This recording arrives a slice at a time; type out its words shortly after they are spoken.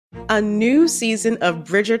A new season of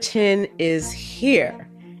Bridgerton is here.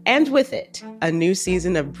 And with it, a new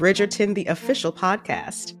season of Bridgerton, the official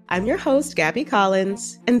podcast. I'm your host, Gabby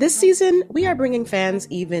Collins, and this season, we are bringing fans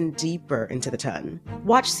even deeper into the ton.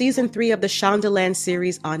 Watch season 3 of the Shondaland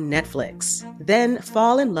series on Netflix. Then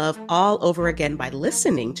fall in love all over again by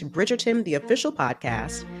listening to Bridgerton, the official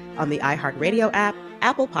podcast, on the iHeartRadio app,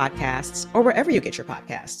 Apple Podcasts, or wherever you get your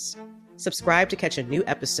podcasts. Subscribe to catch a new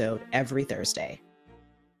episode every Thursday.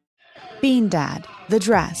 Bean Dad, The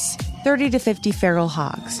Dress, 30 to 50 Feral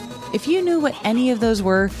Hogs. If you knew what any of those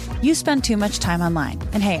were, you spend too much time online.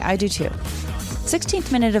 And hey, I do too.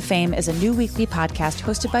 16th Minute of Fame is a new weekly podcast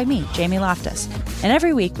hosted by me, Jamie Loftus. And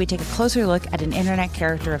every week we take a closer look at an internet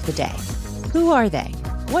character of the day. Who are they?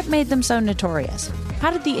 What made them so notorious?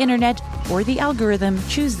 How did the internet or the algorithm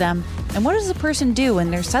choose them? And what does a person do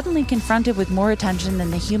when they're suddenly confronted with more attention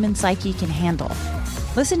than the human psyche can handle?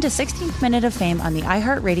 Listen to 16th Minute of Fame on the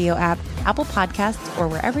iHeartRadio app, Apple Podcasts, or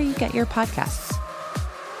wherever you get your podcasts.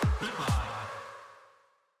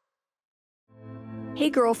 Hey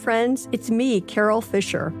girlfriends, it's me, Carol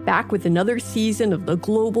Fisher, back with another season of the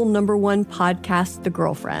global #1 podcast, The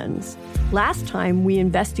Girlfriends. Last time, we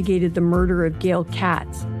investigated the murder of Gail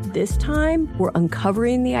Katz. This time, we're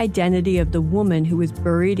uncovering the identity of the woman who was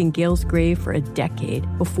buried in Gail's grave for a decade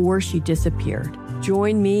before she disappeared.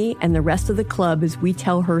 Join me and the rest of the club as we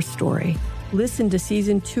tell her story. Listen to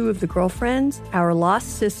Season 2 of The Girlfriends, Our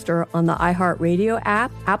Lost Sister on the iHeartRadio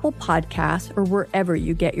app, Apple Podcasts, or wherever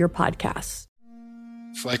you get your podcasts.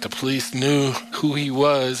 It's like the police knew who he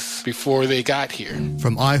was before they got here.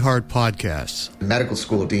 From iHeart Podcasts. The medical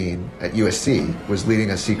school dean at USC was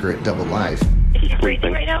leading a secret double life. She's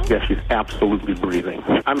breathing right now? Yes, she's absolutely breathing.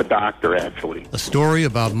 I'm a doctor, actually. A story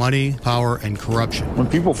about money, power, and corruption. When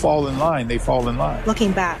people fall in line, they fall in line.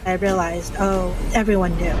 Looking back, I realized,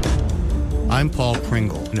 everyone knew. I'm Paul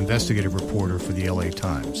Pringle, an investigative reporter for the LA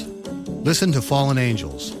Times. Listen to Fallen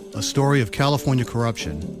Angels, a story of California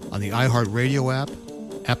corruption on the iHeartRadio app,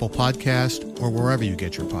 Apple Podcast, or wherever you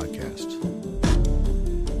get your podcasts.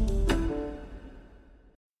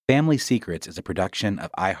 Family Secrets is a production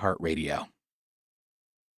of iHeartRadio.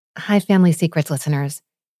 Hi, Family Secrets listeners.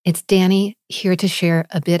 It's Danny here to share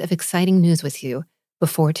a bit of exciting news with you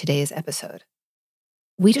before today's episode.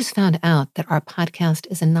 We just found out that our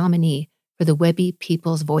podcast is a nominee for the Webby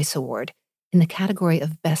People's Voice Award in the category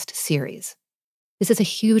of Best Series. This is a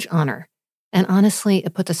huge honor, and honestly,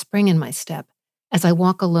 it puts a spring in my step as I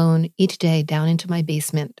walk alone each day down into my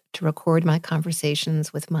basement to record my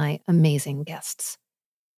conversations with my amazing guests.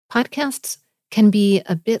 Podcasts can be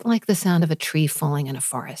a bit like the sound of a tree falling in a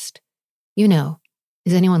forest. You know,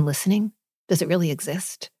 is anyone listening? Does it really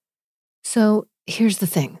exist? So here's the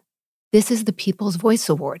thing. This is the People's Voice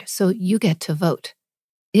Award, so you get to vote.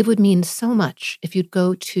 It would mean so much if you'd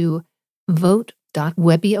go to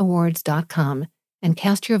vote.webbyawards.com and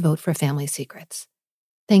cast your vote for Family Secrets.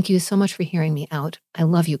 Thank you so much for hearing me out. I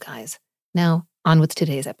love you guys. Now, on with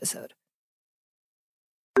today's episode.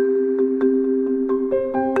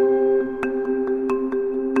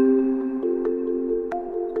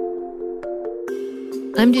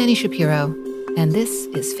 I'm Dani Shapiro, and this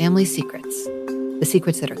is Family Secrets. The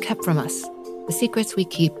secrets that are kept from us, the secrets we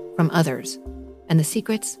keep from others, and the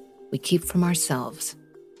secrets we keep from ourselves.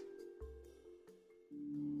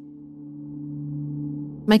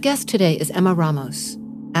 My guest today is Emma Ramos,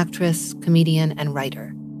 actress, comedian, and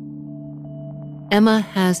writer. Emma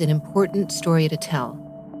has an important story to tell,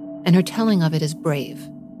 and her telling of it is brave.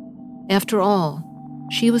 After all,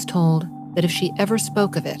 she was told that if she ever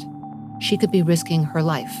spoke of it, she could be risking her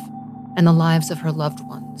life and the lives of her loved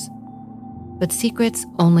ones. But secrets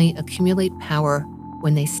only accumulate power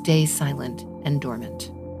when they stay silent and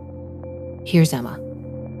dormant. Here's Emma.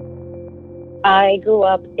 I grew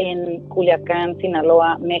up in Culiacán,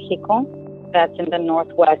 Sinaloa, Mexico. That's in the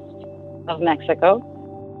northwest of Mexico.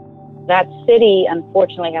 That city,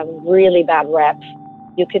 unfortunately, has a really bad rep.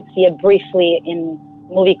 You could see it briefly in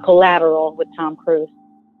movie Collateral with Tom Cruise.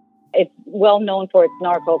 It's well known for its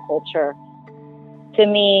narco culture. To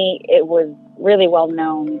me, it was really well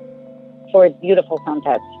known for its beautiful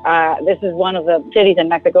sunsets. This is one of the cities in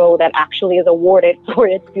Mexico that actually is awarded for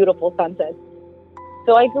its beautiful sunsets.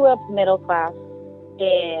 So I grew up middle class,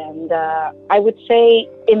 and I would say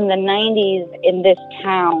in the 90s in this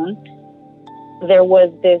town, there was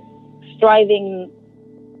this thriving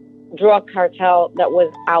drug cartel that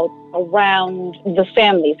was out around the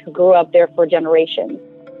families who grew up there for generations.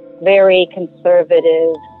 Very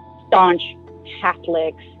conservative, staunch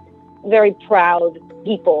Catholics, very proud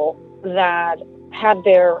people that had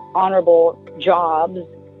their honorable jobs,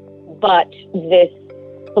 but this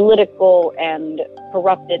political and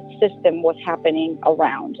corrupted system was happening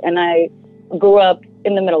around. And I grew up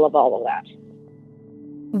in the middle of all of that.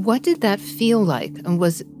 What did that feel like? And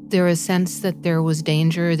was there a sense that there was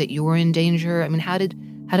danger, that you were in danger? I mean, how did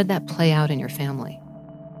that play out in your family?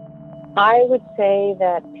 I would say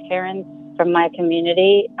that parents from my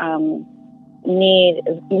community need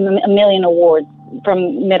a million awards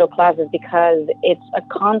from middle classes, because it's a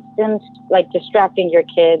constant, distracting your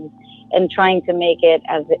kids and trying to make it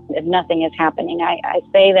as if nothing is happening. I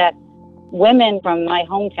say that women from my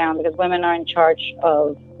hometown, because women are in charge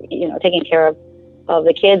of, taking care of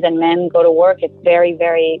the kids, and men go to work. It's very,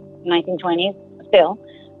 very 1920s still.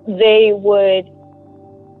 They would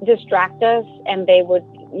distract us, and they would,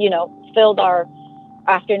 fill our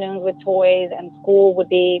afternoons with toys, and school would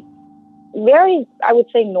be very, I would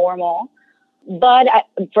say, normal. But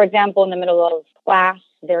for example, in the middle of class,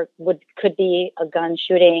 there could be a gun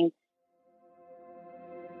shooting.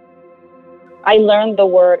 I learned the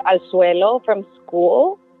word al suelo from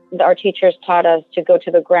school. Our teachers taught us to go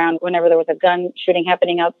to the ground whenever there was a gun shooting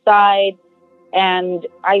happening outside. And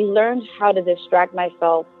I learned how to distract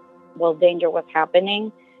myself while danger was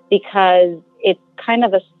happening, because it's kind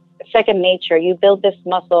of a second nature. You build this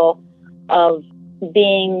muscle of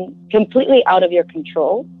being completely out of your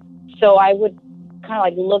control. So I would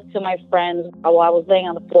kind of look to my friends while I was laying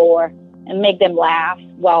on the floor and make them laugh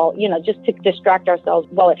while, just to distract ourselves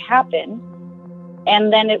while it happened.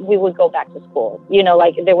 And then we would go back to school,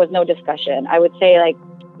 there was no discussion. I would say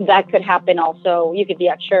that could happen also. You could be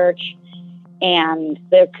at church and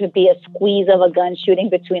there could be a squeeze of a gun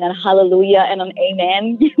shooting between a hallelujah and an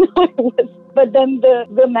amen. But then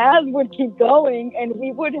the mass would keep going, and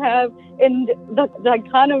we would have, and the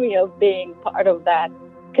economy of being part of that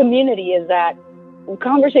community is that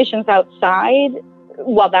conversations outside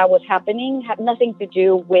while that was happening had nothing to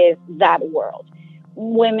do with that world.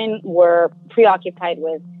 Women were preoccupied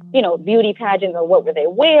with, beauty pageants, or what were they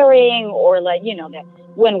wearing, or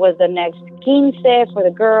when was the next quince for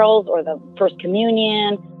the girls, or the first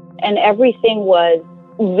communion, and everything was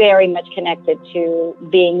very much connected to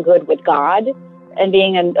being good with God and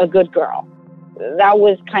being a good girl. That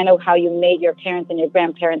was kind of how you made your parents and your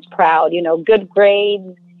grandparents proud. Good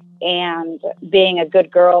grades and being a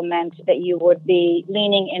good girl meant that you would be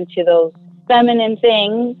leaning into those feminine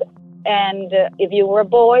things. And if you were a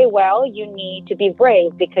boy, well, you need to be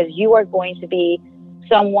brave, because you are going to be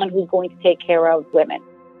someone who's going to take care of women.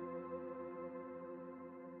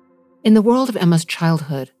 In the world of Emma's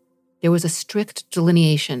childhood, there was a strict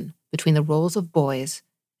delineation between the roles of boys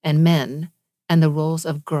and men and the roles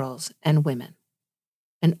of girls and women.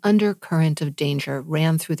 An undercurrent of danger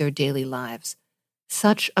ran through their daily lives,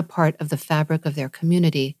 such a part of the fabric of their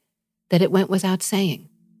community that it went without saying.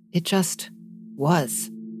 It just was.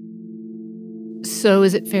 So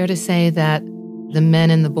is it fair to say that the men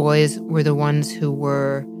and the boys were the ones who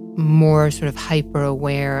were more sort of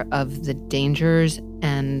hyper-aware of the dangers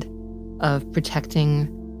and of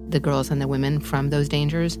protecting the girls and the women from those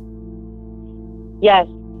dangers? Yes.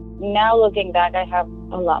 Now looking back, I have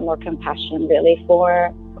a lot more compassion really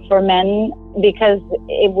for men, because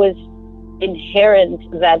it was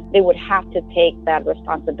inherent that they would have to take that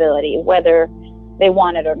responsibility, whether they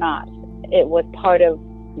wanted or not. It was part of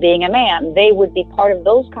being a man. They would be part of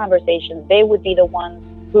those conversations. They would be the ones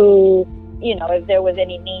who, if there was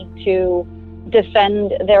any need to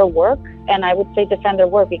defend their work, and I would say defend their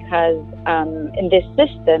work because in this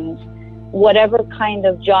system, whatever kind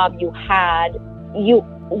of job you had, you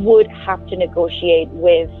would have to negotiate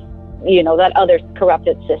with, that other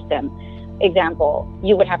corrupted system. Example,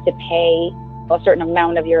 you would have to pay a certain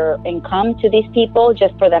amount of your income to these people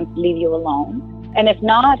just for them to leave you alone. And if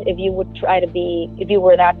not, if you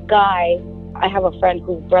were that guy, I have a friend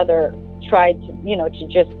whose brother tried to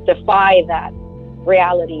just defy that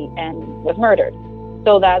reality and was murdered.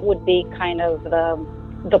 So that would be kind of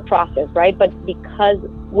the process, right? But because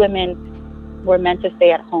women were meant to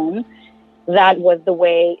stay at home, that was the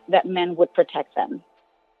way that men would protect them.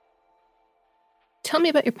 Tell me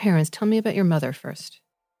about your parents. Tell me about your mother first.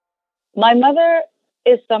 My mother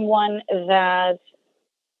is someone that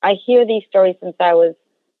I hear these stories since I was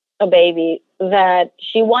a baby, that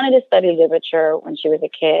she wanted to study literature when she was a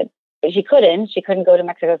kid. She couldn't go to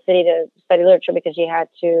Mexico City to study literature because she had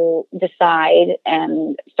to decide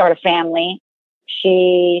and start a family.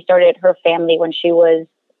 She started her family when she was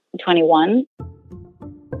 21.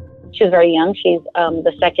 She was very young. She's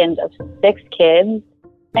the second of 6 kids.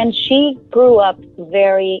 And she grew up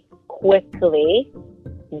very quickly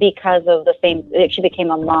because of she became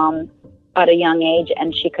a mom at a young age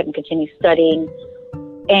and she couldn't continue studying.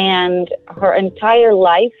 And her entire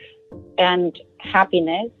life and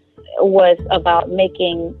happiness was about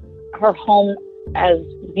making her home as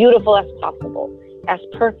beautiful as possible, as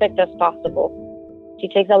perfect as possible. She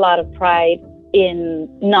takes a lot of pride in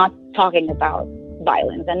not talking about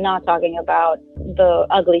violence and not talking about the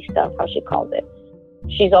ugly stuff, how she calls it.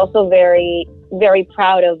 She's also very, very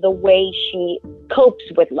proud of the way she copes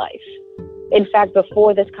with life. In fact,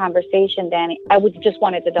 before this conversation, Danny, I just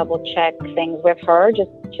wanted to double check things with her just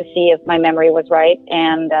to see if my memory was right.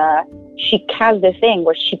 And she has this thing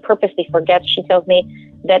where she purposely forgets. She tells me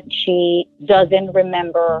that she doesn't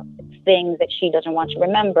remember things that she doesn't want to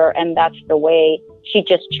remember. And that's the way she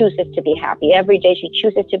just chooses to be happy. Every day she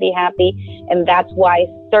chooses to be happy. And that's why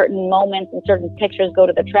certain moments and certain pictures go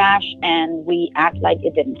to the trash and we act like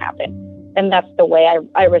it didn't happen. And that's the way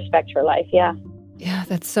I respect her life. Yeah. Yeah,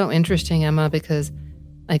 that's so interesting, Emma, because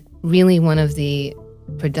like really one of the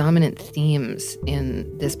predominant themes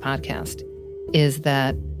in this podcast is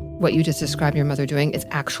that what you just described your mother doing is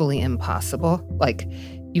actually impossible. Like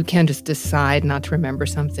you can't just decide not to remember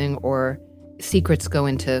something, or secrets go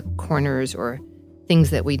into corners, or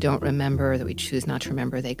things that we don't remember, that we choose not to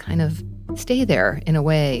remember, they kind of stay there in a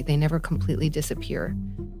way. They never completely disappear.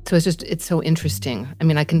 So it's so interesting. I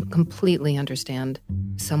mean, I can completely understand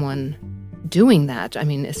someone doing that. I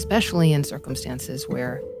mean, especially in circumstances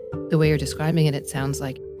where the way you're describing it, it sounds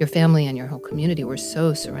like your family and your whole community were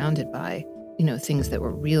so surrounded by, things that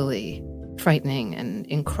were really frightening and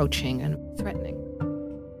encroaching and threatening.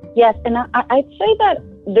 Yes, and I'd say that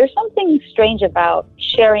there's something strange about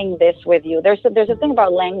sharing this with you. There's a thing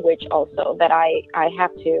about language also that I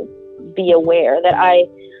have to be aware that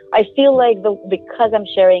I feel like because I'm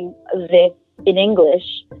sharing this in English,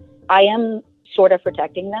 I am sort of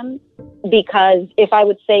protecting them, because if I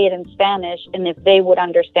would say it in Spanish and if they would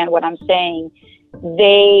understand what I'm saying,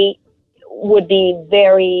 they would be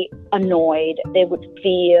very annoyed. They would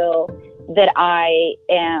feel that I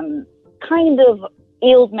am kind of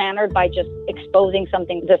ill-mannered by just exposing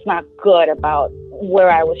something that's not good about where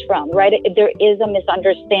I was from, right? There is a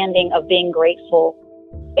misunderstanding of being grateful,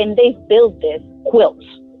 and they've built this quilt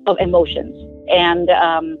of emotions. And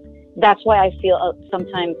that's why I feel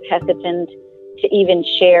sometimes hesitant to even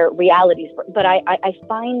share realities. But I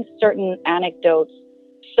find certain anecdotes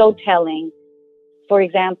so telling. For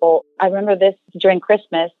example, I remember this during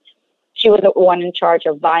Christmas. She was the one in charge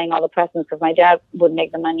of buying all the presents because my dad would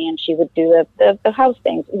make the money and she would do the house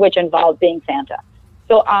things, which involved being Santa.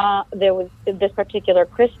 So there was this particular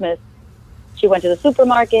Christmas, she went to the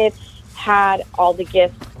supermarket, had all the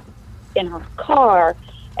gifts in her car,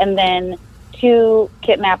 and then two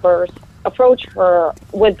kidnappers approach her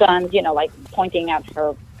with guns, like pointing at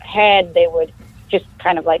her head. They would just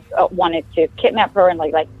kind of like wanted to kidnap her and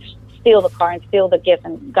like steal the car and steal the gift,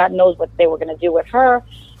 and God knows what they were going to do with her.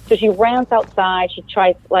 So she ran outside. She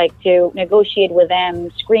tried to negotiate with them,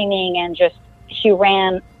 screaming, and she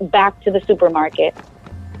ran back to the supermarket.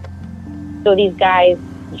 So these guys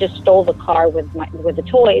just stole the car with the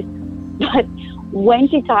toys. But when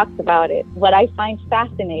she talks about it, what I find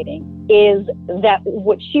fascinating is that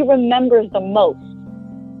what she remembers the most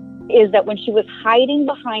is that when she was hiding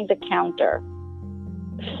behind the counter,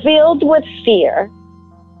 filled with fear,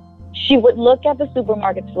 she would look at the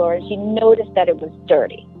supermarket floor and she noticed that it was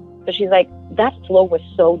dirty. So she's like, that floor was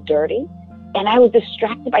so dirty. And I was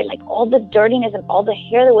distracted by all the dirtiness and all the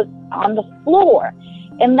hair that was on the floor.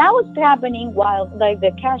 And that was happening while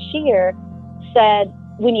the cashier said,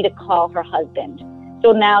 we need to call her husband.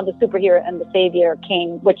 So now the superhero and the savior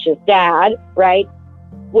came, which is Dad, right?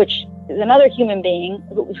 Which is another human being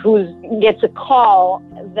who gets a call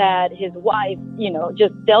that his wife,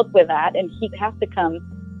 just dealt with that, and he has to come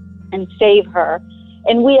and save her.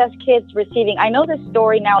 And we as kids I know this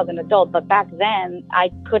story now as an adult, but back then I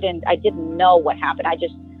didn't know what happened.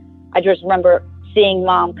 I just remember seeing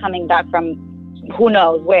Mom coming back from who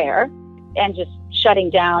knows where and just shutting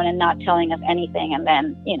down and not telling us anything. And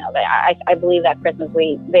then, I believe that Christmas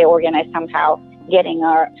they organized somehow getting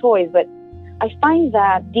our toys. But I find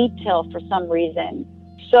that detail for some reason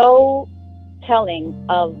so telling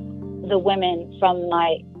of the women from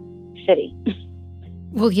my city.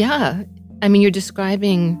 Well, yeah. I mean, you're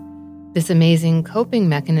describing this amazing coping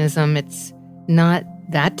mechanism. It's not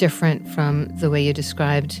that different from the way you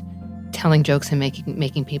described telling jokes and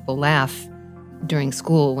making people laugh during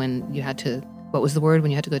school when you had to, what was the word, when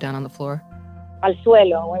you had to go down on the floor? Al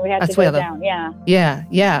suelo, when we had to go down, yeah.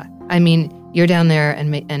 Yeah. I mean, you're down there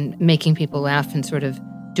and making people laugh and sort of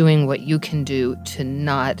doing what you can do to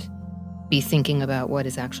not be thinking about what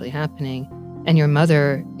is actually happening. And your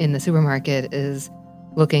mother in the supermarket is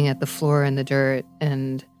looking at the floor and the dirt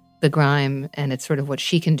and the grime, and it's sort of what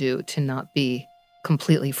she can do to not be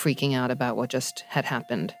completely freaking out about what just had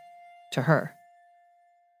happened to her.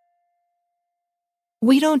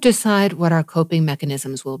 We don't decide what our coping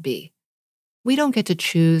mechanisms will be. We don't get to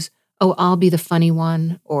choose, oh, I'll be the funny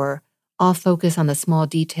one, or I'll focus on the small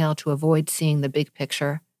detail to avoid seeing the big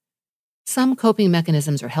picture. Some coping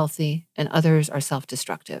mechanisms are healthy and others are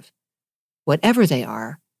self-destructive. Whatever they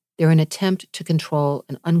are, they're an attempt to control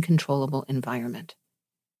an uncontrollable environment.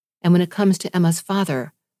 And when it comes to Emma's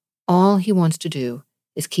father, all he wants to do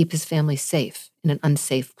is keep his family safe in an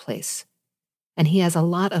unsafe place. And he has a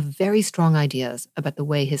lot of very strong ideas about the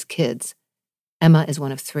way his kids, Emma is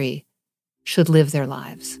one of 3, should live their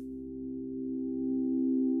lives.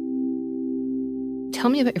 Tell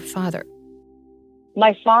me about your father.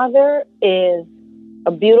 My father is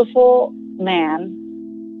a beautiful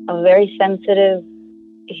man, a very sensitive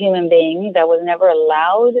human being that was never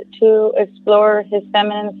allowed to explore his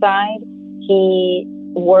feminine side. He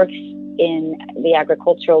works in the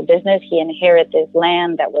agricultural business. He inherited this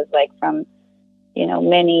land that was like from,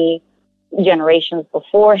 many generations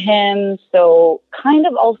before him. So kind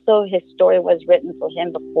of also his story was written for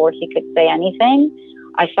him before he could say anything.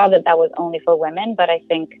 I thought that was only for women, but I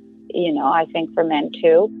think for men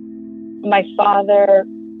too. My father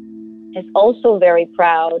is also very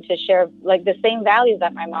proud to share like the same values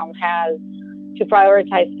that my mom has, to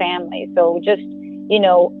prioritize family. So just,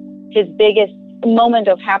 his biggest moment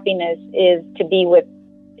of happiness is to be with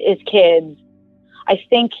his kids. I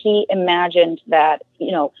think he imagined that,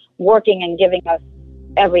 working and giving us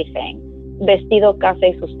everything. Vestido, casa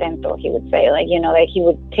y sustento, he would say. Like he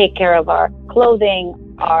would take care of our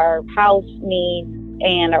clothing, our house needs,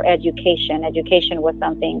 and our education. Education was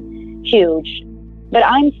something huge. But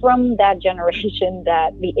I'm from that generation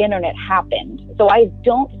that the internet happened. So I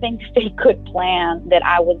don't think they could plan that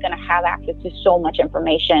I was going to have access to so much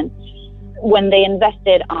information when they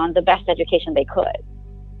invested on the best education they could.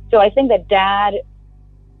 So I think that Dad,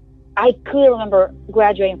 I clearly remember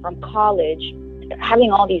graduating from college,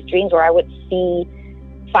 having all these dreams where I would see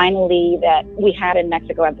finally that we had in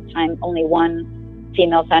Mexico at the time only one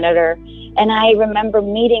female senator. And I remember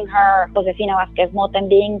meeting her, Josefina Vázquez Mota, and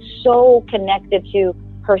being so connected to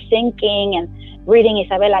her thinking and reading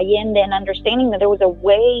Isabel Allende and understanding that there was a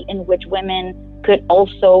way in which women could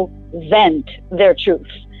also vent their truth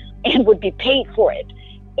and would be paid for it.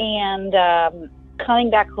 And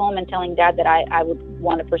coming back home and telling Dad that I would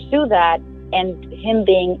want to pursue that, and him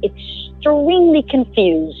being extremely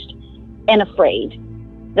confused and afraid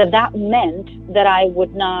that meant that I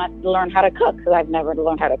would not learn how to cook, because I've never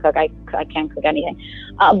learned how to cook. I can't cook anything.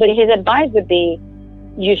 But his advice would be,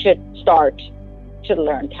 you should start to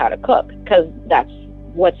learn how to cook, because that's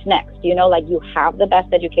what's next. You have the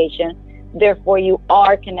best education, therefore you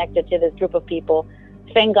are connected to this group of people.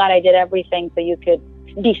 Thank God I did everything so you could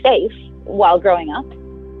be safe while growing up.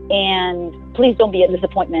 And please don't be a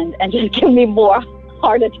disappointment and just give me more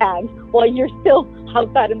heart attacks while you're still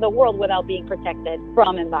outside in the world without being protected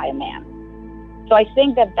from and by a man. So I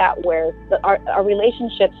think that where our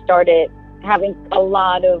relationship started having a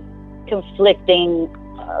lot of conflicting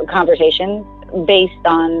conversations based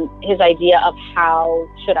on his idea of how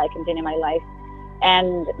should I continue my life,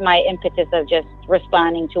 and my impetus of just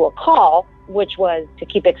responding to a call, which was to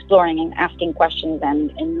keep exploring and asking questions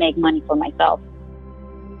and make money for myself.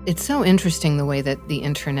 It's so interesting the way that the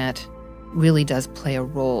internet really does play a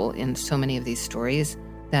role in so many of these stories,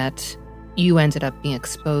 that you ended up being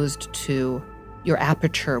exposed to, your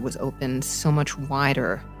aperture was opened so much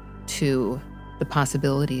wider to the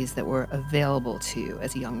possibilities that were available to you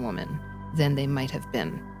as a young woman than they might have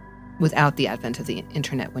been without the advent of the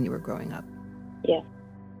internet when you were growing up. Yeah.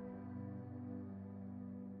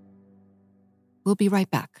 We'll be right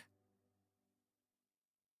back.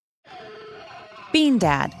 Bean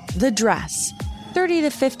Dad, The Dress, 30 to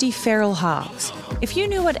 50 Feral Hogs. If you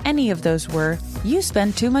knew what any of those were, you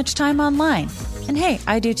spend too much time online. And hey,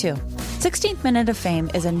 I do too. 16th Minute of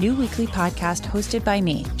Fame is a new weekly podcast hosted by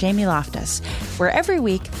me, Jamie Loftus, where every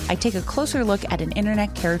week I take a closer look at an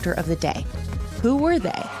internet character of the day. Who were they?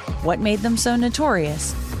 What made them so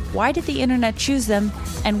notorious? Why did the internet choose them?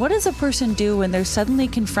 And what does a person do when they're suddenly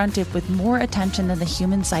confronted with more attention than the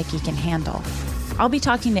human psyche can handle? I'll be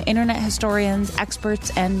talking to internet historians,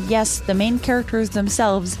 experts, and yes, the main characters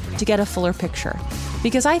themselves to get a fuller picture.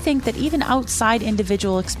 Because I think that even outside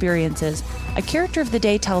individual experiences, a character of the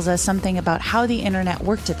day tells us something about how the internet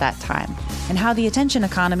worked at that time and how the attention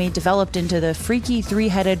economy developed into the freaky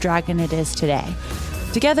three-headed dragon it is today.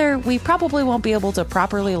 Together, we probably won't be able to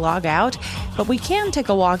properly log out, but we can take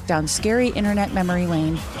a walk down scary internet memory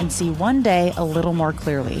lane and see one day a little more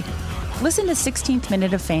clearly. Listen to 16th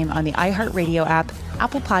Minute of Fame on the iHeartRadio app,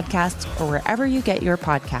 Apple Podcasts, or wherever you get your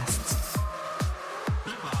podcasts.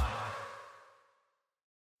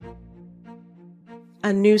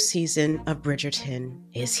 A new season of Bridgerton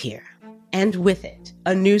is here. And with it,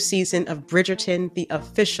 a new season of Bridgerton, the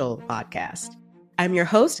official podcast. I'm your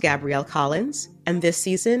host, Gabrielle Collins, and this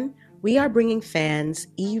season, we are bringing fans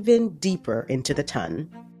even deeper into the ton.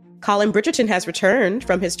 Colin Bridgerton has returned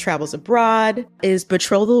from his travels abroad. Is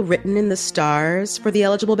betrothal written in the stars for the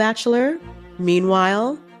eligible bachelor?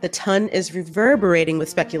 Meanwhile, the ton is reverberating with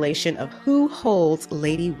speculation of who holds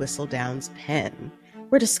Lady Whistledown's pen.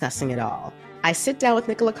 We're discussing it all. I sit down with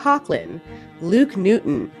Nicola Coughlan, Luke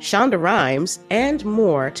Newton, Shonda Rhimes, and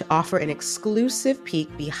more to offer an exclusive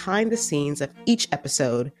peek behind the scenes of each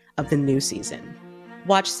episode of the new season.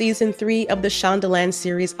 Watch season 3 of the Shondaland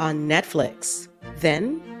series on Netflix.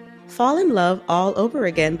 Then, fall in love all over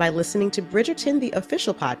again by listening to Bridgerton, the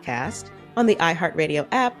official podcast, on the iHeartRadio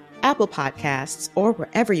app, Apple Podcasts, or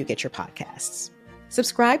wherever you get your podcasts.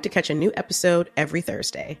 Subscribe to catch a new episode every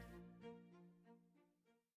Thursday.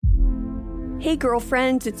 Hey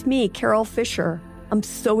girlfriends, it's me, Carol Fisher. I'm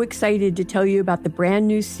so excited to tell you about the brand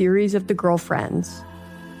new series of The Girlfriends.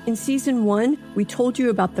 In season 1, we told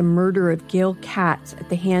you about the murder of Gail Katz at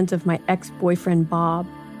the hands of my ex-boyfriend Bob.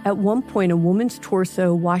 At one point, a woman's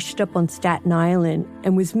torso washed up on Staten Island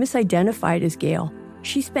and was misidentified as Gail.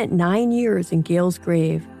 She spent 9 years in Gail's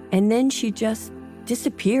grave, and then she just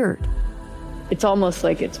disappeared. It's almost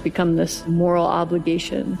like it's become this moral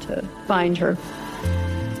obligation to find her.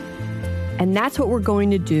 And that's what we're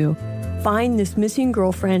going to do. Find this missing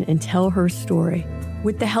girlfriend and tell her story.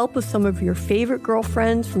 With the help of some of your favorite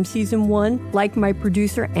girlfriends from season 1, like my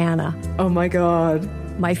producer, Anna. Oh my God.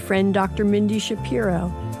 My friend, Dr. Mindy Shapiro.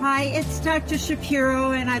 Hi, it's Dr.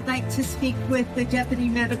 Shapiro, and I'd like to speak with the Deputy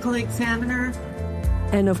Medical Examiner.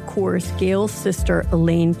 And of course, Gail's sister,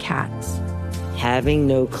 Elaine Katz. Having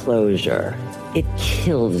no closure, it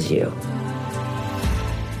kills you.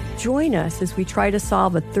 Join us as we try to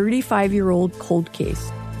solve a 35-year-old cold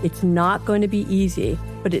case. It's not going to be easy,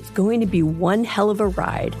 but it's going to be one hell of a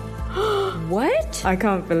ride. What? I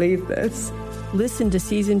can't believe this. Listen to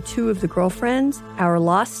season 2 of The Girlfriends, Our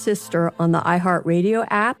Lost Sister on the iHeartRadio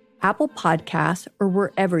app, Apple Podcasts, or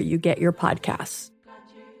wherever you get your podcasts.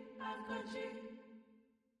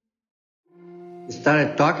 We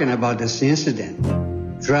started talking about this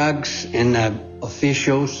incident. Drugs and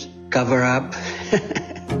officials cover up.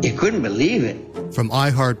 You couldn't believe it. From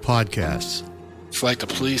iHeart Podcasts. It's like the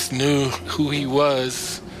police knew who he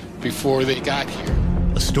was before they got here.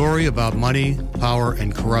 A story about money, power,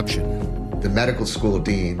 and corruption. The medical school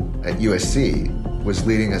dean at USC was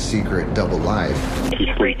leading a secret double life.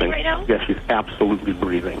 She's breathing right now? Yes, she's absolutely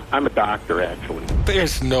breathing. I'm a doctor, actually.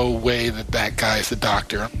 There's no way that guy's a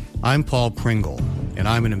doctor. I'm Paul Pringle, and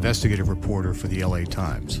I'm an investigative reporter for the LA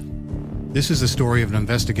Times. This is the story of an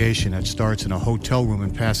investigation that starts in a hotel room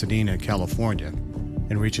in Pasadena, California,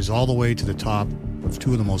 and reaches all the way to the top of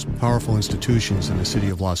two of the most powerful institutions in the city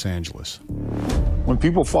of Los Angeles. When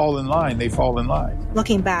people fall in line, they fall in line.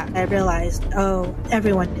 Looking back, I realized,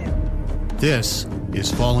 everyone knew. This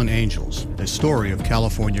is Fallen Angels, a story of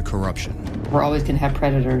California corruption. We're always going to have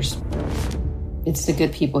predators. It's the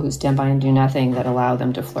good people who stand by and do nothing that allow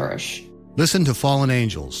them to flourish. Listen to Fallen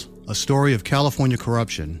Angels, a story of California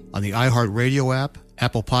corruption on the iHeartRadio app,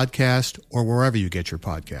 Apple Podcast, or wherever you get your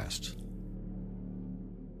podcasts.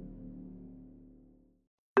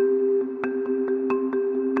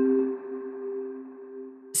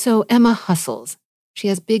 So Emma hustles. She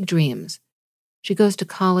has big dreams. She goes to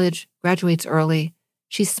college, graduates early.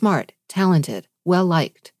 She's smart, talented,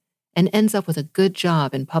 well-liked, and ends up with a good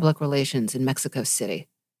job in public relations in Mexico City.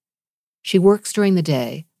 She works during the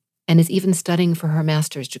day and is even studying for her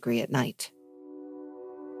master's degree at night.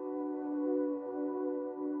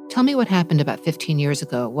 Tell me what happened about 15 years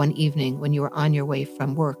ago, one evening when you were on your way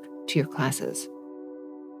from work to your classes.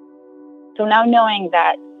 So now knowing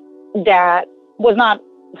that Dad was not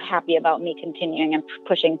happy about me continuing and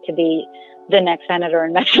pushing to be the next senator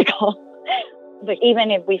in Mexico. But even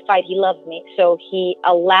if we fight, he loves me. So he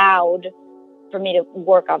allowed for me to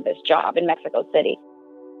work on this job in Mexico City.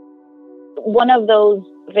 One of those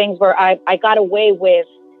things where I got away with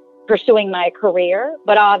pursuing my career,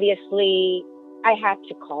 but obviously I had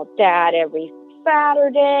to call Dad every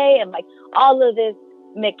Saturday and like all of this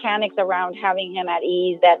mechanics around having him at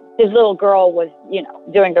ease, that his little girl was,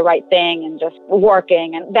 doing the right thing and just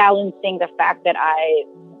working and balancing the fact that I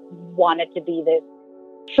wanted to be this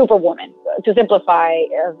superwoman, to simplify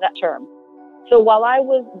that term. So while I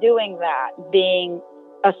was doing that, being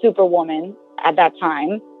a superwoman at that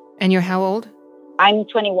time. And you're how old? I'm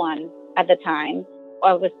 21 at the time.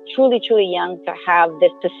 I was truly, truly young to have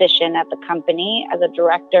this position at the company as a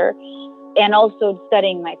director, and also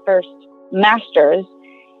studying my first master's.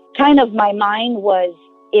 Kind of my mind was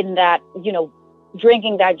in that,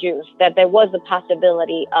 drinking that juice, that there was a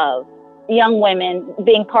possibility of young women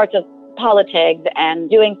being parts of politics and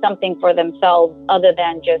doing something for themselves other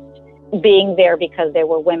than just being there because they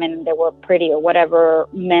were women and they were pretty, or whatever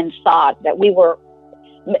men thought that we were.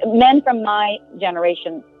 Men from my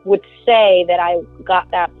generation would say that I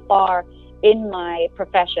got that far in my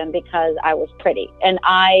profession because I was pretty, and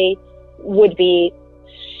I would be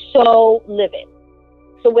so livid.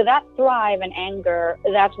 So with that thrive and anger,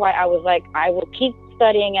 that's why I was like, I will keep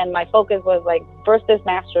studying, and my focus was like first this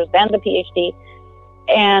master's, then the PhD.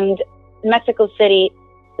 And Mexico City,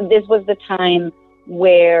 this was the time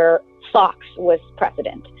where Fox was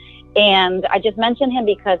president. And I just mentioned him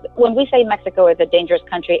because when we say Mexico is a dangerous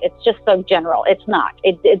country, it's just so general. It's not.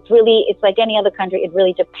 It's like any other country. It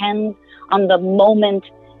really depends on the moment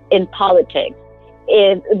in politics.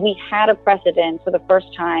 We had a president for the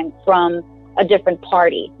first time from a different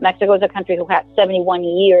party. Mexico is a country who had 71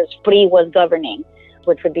 years PRI was governing,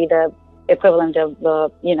 which would be the equivalent of the,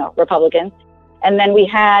 Republicans. And then we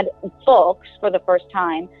had Fox for the first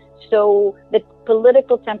time. So the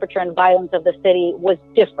political temperature and violence of the city was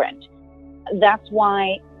different. That's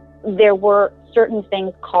why there were certain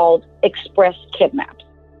things called express kidnaps.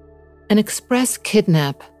 An express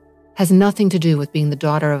kidnap has nothing to do with being the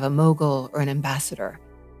daughter of a mogul or an ambassador.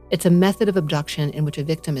 It's a method of abduction in which a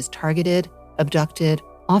victim is targeted, abducted,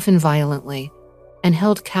 often violently, and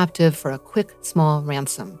held captive for a quick, small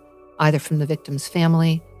ransom, either from the victim's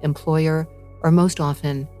family, employer, or most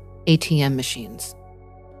often, ATM machines.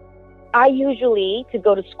 I usually, to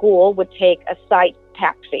go to school, would take a side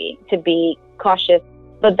taxi to be cautious.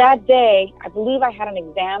 But that day, I believe I had an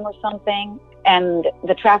exam or something, and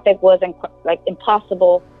the traffic was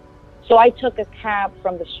impossible. So I took a cab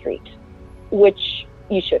from the street, which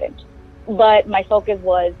you shouldn't. But my focus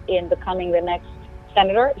was in becoming the next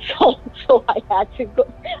senator, so I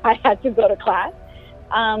had to go to class.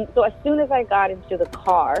 So as soon as I got into the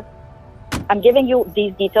car, I'm giving you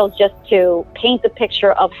these details just to paint the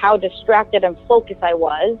picture of how distracted and focused I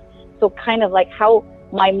was. So kind of like how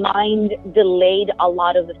my mind delayed a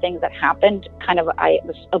lot of the things that happened. I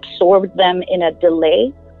absorbed them in a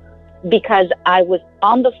delay because I was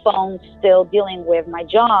on the phone still dealing with my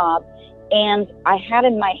job, and I had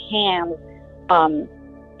in my hands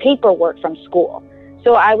paperwork from school.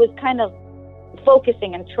 So I was kind of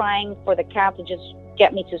focusing and trying for the cab to just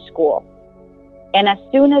get me to school. And as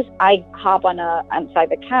soon as I hop inside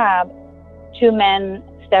the cab, two men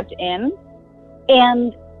stepped in,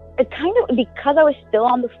 and it because I was still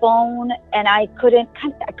on the phone and I couldn't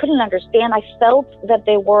understand. I felt that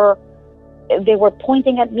they were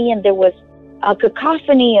pointing at me, and there was a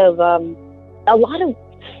cacophony of a lot of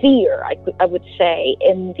fear, I would say,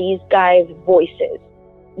 in these guys' voices.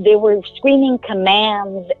 They were screaming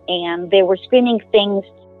commands, and they were screaming things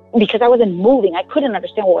because I wasn't moving. I couldn't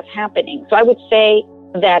understand what was happening. So I would say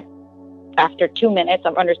that after 2 minutes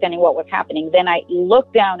of understanding what was happening, then I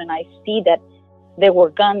looked down and I see that there were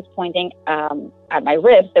guns pointing at my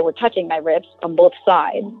ribs. They were touching my ribs on both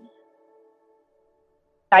sides.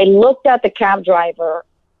 I looked at the cab driver,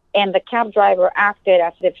 and the cab driver acted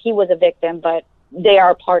as if he was a victim, but they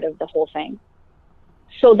are part of the whole thing.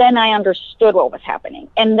 So then I understood what was happening.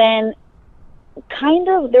 And then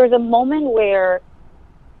there was a moment where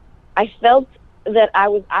I felt that I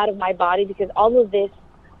was out of my body because all of this,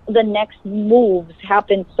 the next moves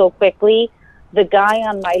happened so quickly. The guy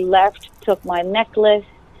on my left took my necklace.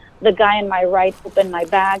 The guy on my right opened my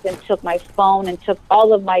bag and took my phone and took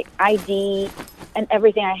all of my ID and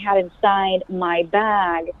everything I had inside my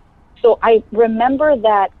bag. So I remember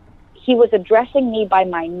that he was addressing me by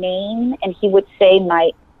my name, and he would say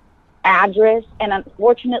my address. And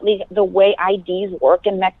unfortunately, the way IDs work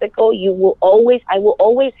in Mexico, I will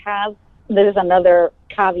always have, this is another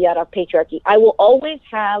caveat of patriarchy, I will always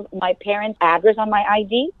have my parents' address on my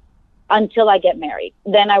ID until I get married.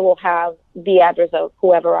 Then I will have the address of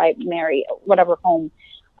whoever I marry, whatever home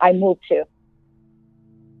I move to.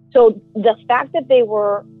 So the fact that they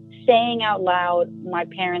were saying out loud my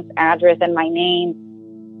parents' address and my name,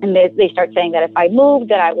 and they start saying that if I moved,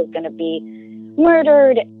 that I was going to be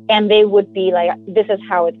murdered, and they would be like, this is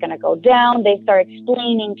how it's going to go down. They start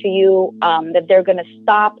explaining to you that they're going to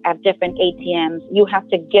stop at different ATMs. You have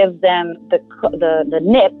to give them the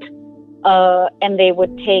NIP, and they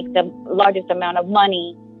would take the largest amount of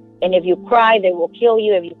money. And if you cry, they will kill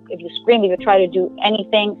you. If you scream, if you try to do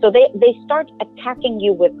anything. So they start attacking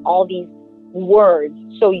you with all these words.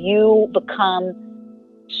 So you become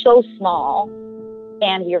so small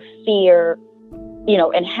and your fear,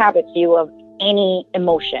 inhabits you of any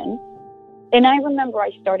emotion. And I remember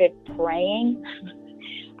I started praying.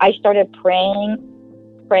 I started praying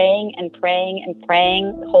and praying and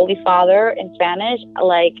praying Holy Father in Spanish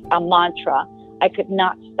like a mantra. I could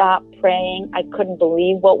not stop praying. I couldn't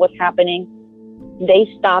believe what was happening. They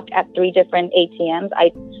stopped at 3 different ATMs.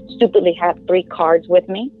 I stupidly had 3 cards with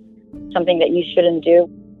me, something that you shouldn't do.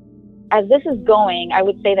 As this is going, I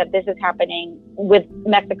would say that this is happening with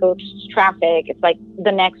Mexico's traffic. It's like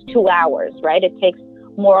the next 2 hours, right? It takes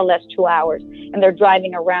more or less 2 hours. And they're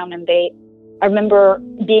driving around and I remember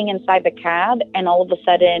being inside the cab and all of a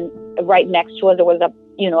sudden right next to us, there was a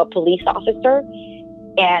police officer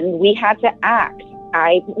and we had to act.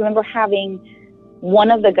 I remember having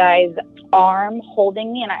one of the guys' arm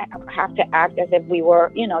holding me and I have to act as if we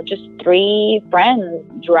were, just 3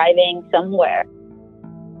 friends driving somewhere.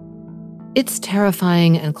 It's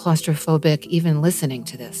terrifying and claustrophobic even listening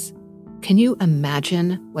to this. Can you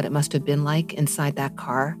imagine what it must have been like inside that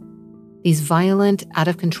car? These violent,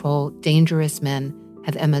 out-of-control, dangerous men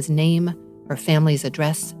have Emma's name, her family's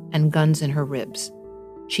address, and guns in her ribs.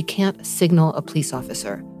 She can't signal a police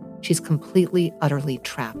officer. She's completely, utterly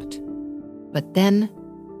trapped. But then,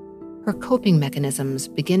 her coping mechanisms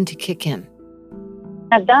begin to kick in.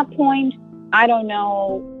 At that point, I don't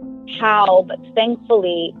know how, but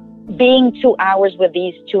thankfully, being 2 hours with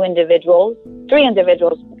these 2 individuals, 3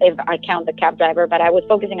 individuals if I count the cab driver, but I was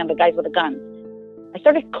focusing on the guys with the guns. I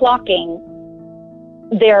started clocking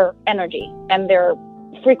their energy and their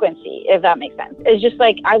frequency, if that makes sense. It's just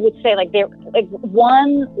like, I would say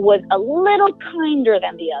one was a little kinder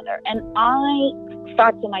than the other. And I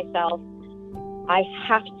thought to myself, I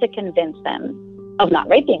have to convince them of not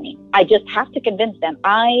raping me. I just have to convince them.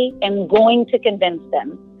 I am going to convince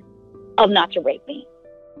them of not to rape me.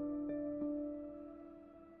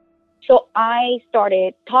 So I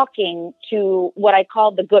started talking to what I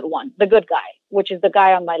call the good one, the good guy, which is the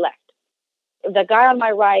guy on my left. The guy on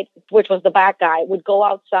my right, which was the bad guy, would go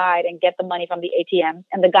outside and get the money from the ATM.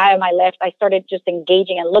 And the guy on my left, I started just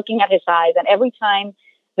engaging and looking at his eyes. And every time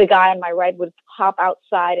the guy on my right would hop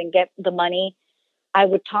outside and get the money, I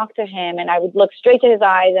would talk to him and I would look straight to his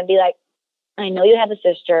eyes and be like, I know you have a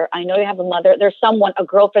sister. I know you have a mother. There's someone, a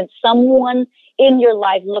girlfriend, someone in your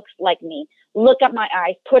life looks like me. Look at my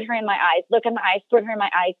eyes, put her in my eyes. Look at my eyes, put her in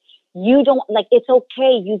my eyes. You don't, it's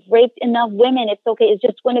okay. You've raped enough women. It's okay. It's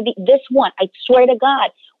just going to be this one. I swear to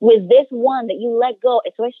God, with this one that you let go.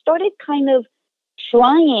 So I started kind of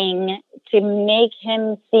trying to make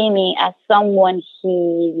him see me as someone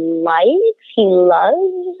he likes, he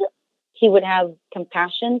loves, he would have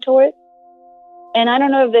compassion towards. And I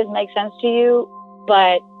don't know if this makes sense to you,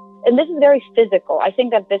 and this is very physical. I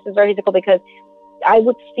think that this is very physical because I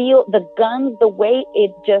would feel the guns, the way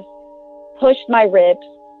it just pushed my ribs.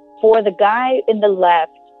 For the guy in the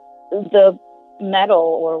left, the metal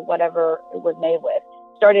or whatever it was made with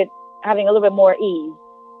started having a little bit more ease.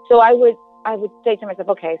 So I would say to myself,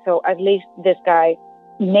 okay, so at least this guy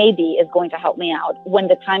maybe is going to help me out when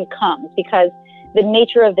the time comes, because the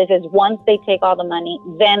nature of this is once they take all the money,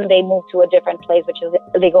 then they move to a different place, which is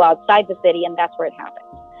they go outside the city, and that's where it happens.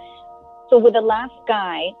 So with the last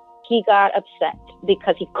guy, he got upset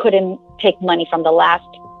because he couldn't take money from the last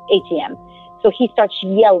ATM. So he starts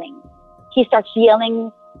yelling.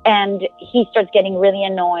 And he starts getting really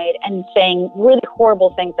annoyed and saying really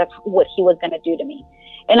horrible things. That's what he was going to do to me.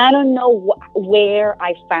 And I don't know where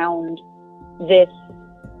I found this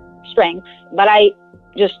strength, but I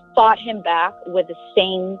just fought him back with the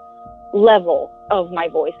same level of my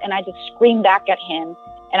voice. And I just screamed back at him.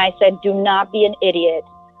 And I said, do not be an idiot.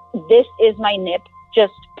 This is my nip.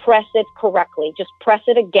 Just press it correctly. Just press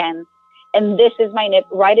it again. And this is my nip.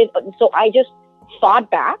 Write it. So I just fought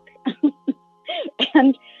back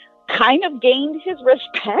and kind of gained his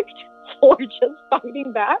respect for just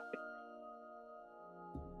fighting back.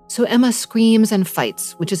 So Emma screams and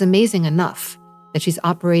fights, which is amazing enough that she's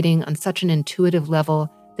operating on such an intuitive level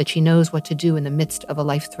that she knows what to do in the midst of a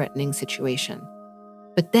life-threatening situation.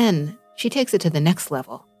 But then she takes it to the next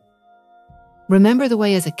level. Remember the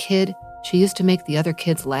way as a kid she used to make the other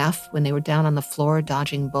kids laugh when they were down on the floor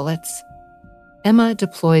dodging bullets? Emma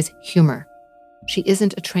deploys humor. She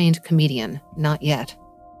isn't a trained comedian, not yet,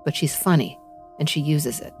 but she's funny, and she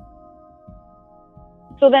uses it.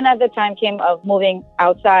 So then as the time came of moving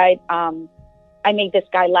outside, I made this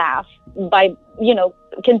guy laugh by,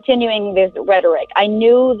 continuing this rhetoric. I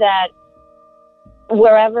knew that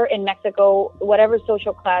wherever in Mexico, whatever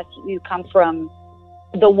social class you come from,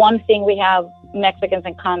 the one thing we have Mexicans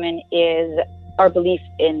in common is our belief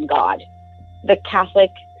in God. The Catholic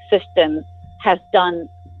system has done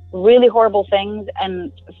really horrible things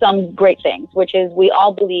and some great things, which is we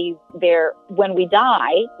all believe when we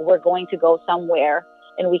die, we're going to go somewhere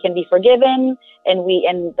and we can be forgiven and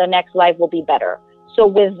the next life will be better. So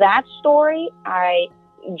with that story, I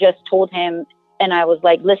just told him, and I was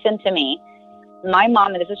like, listen to me. My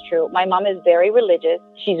mom, and this is true, my mom is very religious.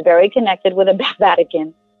 She's very connected with the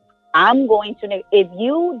Vatican. If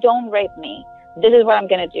you don't rape me, this is what I'm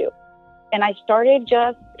going to do. And I started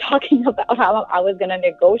just talking about how I was going to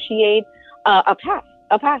negotiate a pass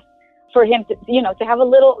for him to, to have a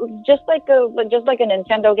little, just like a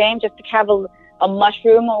Nintendo game, just to have a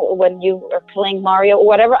mushroom when you are playing Mario or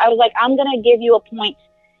whatever. I was like, I'm going to give you a point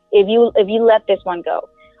if you let this one go.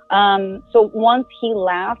 So once he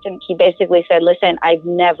laughed and he basically said, listen, I've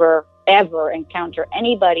never, ever encountered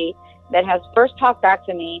anybody that has first talked back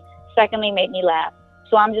to me, secondly made me laugh.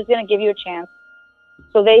 So I'm just going to give you a chance.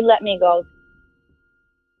 So they let me go.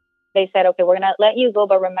 They said, okay, we're going to let you go,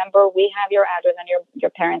 but remember, we have your address and your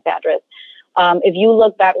parents' address. If you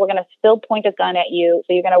look back, we're going to still point a gun at you.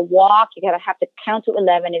 So you're going to walk. You're going to have to count to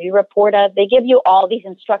 11. If you report us, they give you all these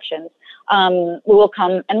instructions. We will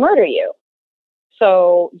come and murder you.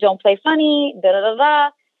 So don't play funny,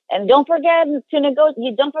 and don't forget to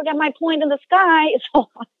negotiate. Don't forget my point in the sky. So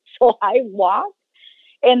I walked.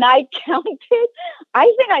 And I counted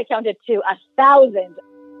to 1,000.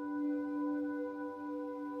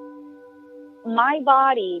 My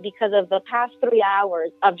body, because of the past 3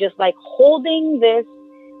 hours of just like holding this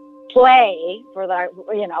play for that,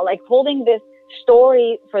 like holding this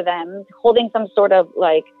story for them, holding some sort of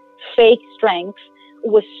like fake strength,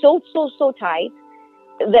 was so tight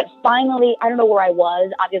that finally, I don't know where I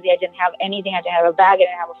was. Obviously, I didn't have anything. I didn't have a bag. I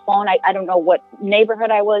didn't have a phone. I don't know what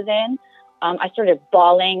neighborhood I was in. I started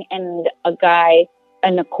bawling, and a guy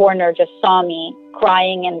in the corner just saw me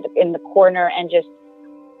crying in the corner, and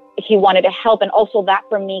he wanted to help. And also that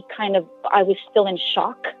for me, I was still in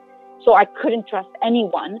shock. So I couldn't trust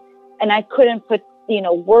anyone, and I couldn't put,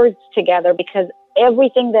 words together, because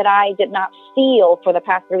everything that I did not feel for the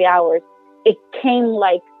past 3 hours, it came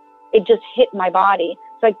like it just hit my body.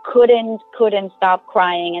 So I couldn't stop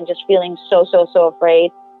crying and just feeling so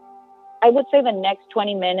afraid. I would say the next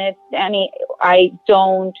 20 minutes, Danny,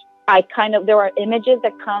 there are images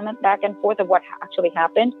that come back and forth of what actually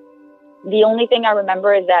happened. The only thing I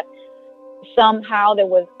remember is that somehow there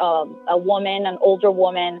was a woman, an older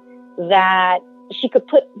woman, that she could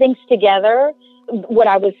put things together, what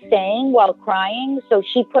I was saying while crying. So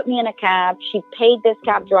she put me in a cab. She paid this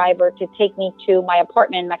cab driver to take me to my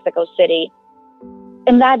apartment in Mexico City.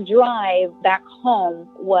 And that drive back home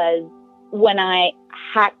was when I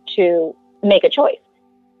had to make a choice.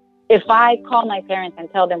 If I call my parents and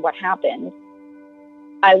tell them what happened,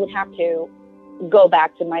 I would have to go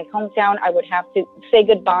back to my hometown. I would have to say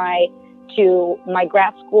goodbye to my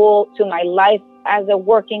grad school, to my life as a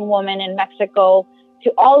working woman in Mexico,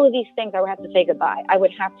 to all of these things. I would have to say goodbye. I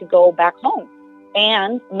would have to go back home.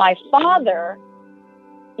 And my father,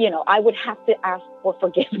 I would have to ask for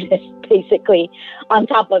forgiveness, basically, on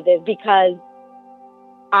top of this, because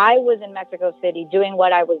I was in Mexico City doing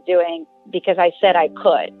what I was doing because I said I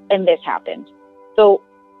could, and this happened. So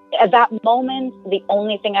at that moment, the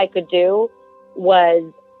only thing I could do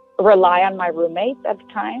was rely on my roommates at the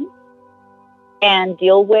time and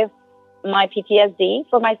deal with my PTSD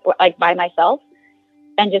by myself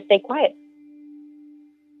and just stay quiet.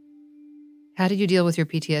 How did you deal with your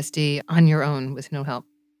PTSD on your own with no help?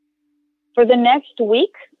 For the next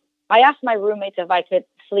week, I asked my roommates if I could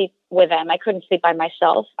sleep with them. I couldn't sleep by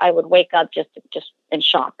myself. I would wake up just in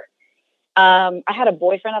shock. I had a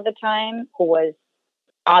boyfriend at the time who was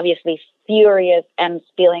obviously furious and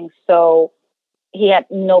feeling so he had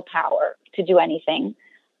no power to do anything,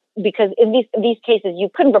 because in these cases you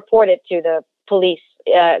couldn't report it to the police.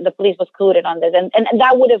 The police was colluded on this, and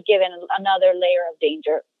that would have given another layer of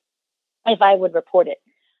danger if I would report it.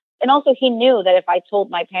 And also he knew that if I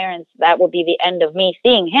told my parents, that would be the end of me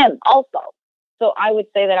seeing him also. So I would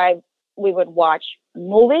say that we would watch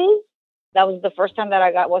movies. That was the first time that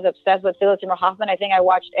I was obsessed with Philip Seymour Hoffman. I think I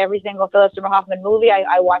watched every single Philip Seymour Hoffman movie.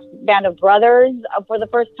 I watched Band of Brothers for the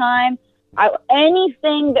first time.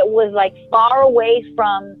 Anything that was like far away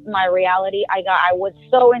from my reality, I was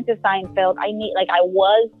so into Seinfeld. I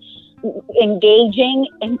was engaging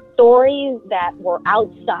in stories that were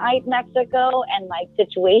outside Mexico and like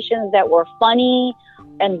situations that were funny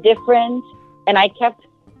and different. And I kept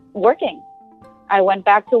working. I went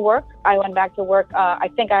back to work. I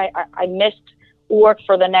think I missed work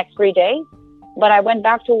for the next 3 days, but I went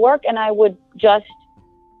back to work, and I would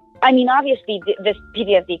obviously this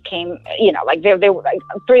PTSD came, they were like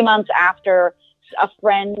 3 months after a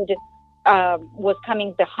friend was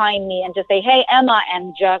coming behind me and just say, "Hey, Emma,"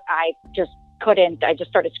 and I just couldn't. I just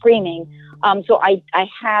started screaming. So I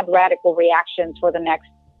had radical reactions for the next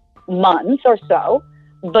month or so,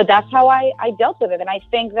 but that's how I dealt with it. And I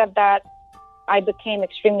think that I became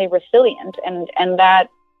extremely resilient, and that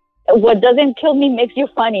what doesn't kill me makes you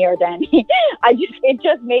funnier, Danny. It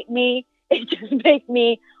just made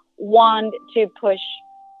me want to push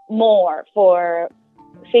more for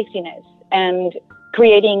safetyness and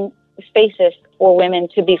creating spaces for women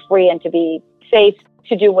to be free and to be safe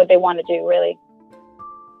to do what they want to do, really.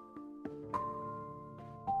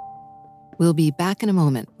 We'll be back in a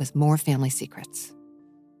moment with more Family Secrets.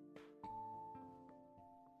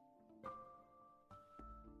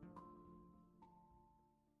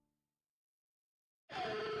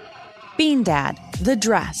 Bean Dad, The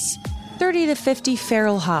Dress, 30 to 50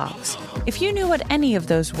 Feral Hogs. If you knew what any of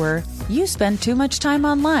those were, you spend too much time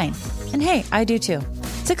online. And hey, I do too.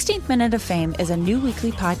 16th Minute of Fame is a new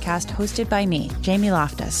weekly podcast hosted by me, Jamie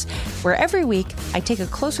Loftus, where every week I take a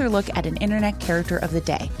closer look at an internet character of the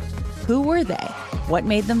day. Who were they? What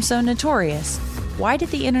made them so notorious? Why did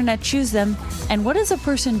the internet choose them? And what does a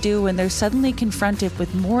person do when they're suddenly confronted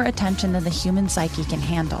with more attention than the human psyche can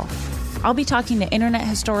handle? I'll be talking to internet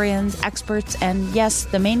historians, experts, and yes,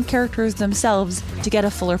 the main characters themselves to get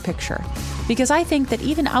a fuller picture. Because I think that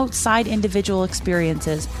even outside individual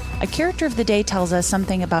experiences, a character of the day tells us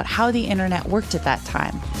something about how the internet worked at that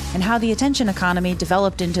time, and how the attention economy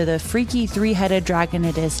developed into the freaky three-headed dragon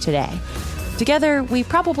it is today. Together, we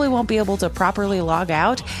probably won't be able to properly log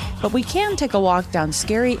out, but we can take a walk down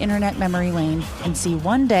scary internet memory lane and see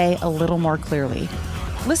one day a little more clearly.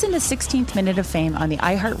 Listen to 16th Minute of Fame on the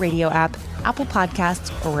iHeartRadio app, Apple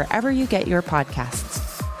Podcasts, or wherever you get your podcasts.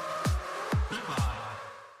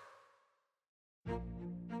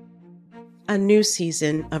 A new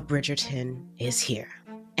season of Bridgerton is here.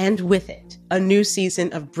 And with it, a new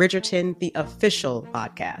season of Bridgerton, the official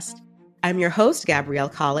podcast. I'm your host, Gabrielle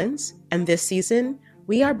Collins, and this season,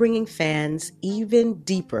 we are bringing fans even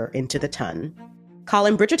deeper into the ton.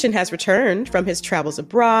 Colin Bridgerton has returned from his travels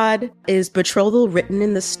abroad. Is betrothal written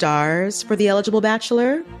in the stars for the eligible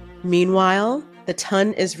bachelor? Meanwhile, the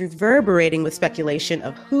ton is reverberating with speculation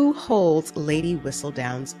of who holds Lady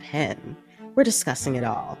Whistledown's pen. We're discussing it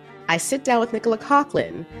all. I sit down with Nicola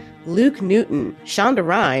Coughlan, Luke Newton, Shonda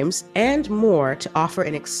Rhimes, and more to offer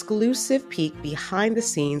an exclusive peek behind the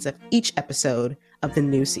scenes of each episode of the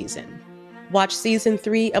new season. Watch season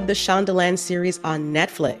 3 of the Shondaland series on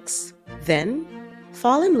Netflix. Then,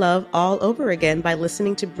 fall in love all over again by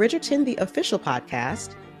listening to Bridgerton, the official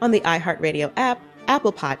podcast, on the iHeartRadio app,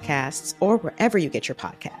 Apple Podcasts, or wherever you get your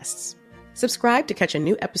podcasts. Subscribe to catch a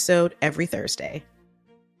new episode every Thursday.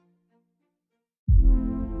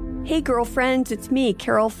 Hey girlfriends, it's me,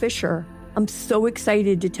 Carol Fisher. I'm so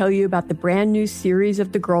excited to tell you about the brand new series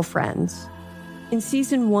of The Girlfriends. In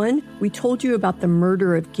season 1, we told you about the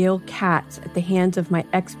murder of Gail Katz at the hands of my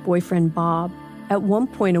ex-boyfriend Bob. At one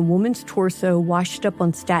point, a woman's torso washed up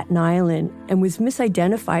on Staten Island and was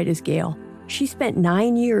misidentified as Gail. She spent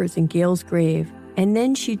 9 years in Gail's grave, and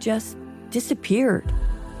then she just disappeared.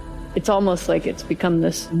 It's almost like it's become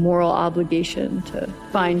this moral obligation to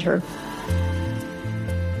find her.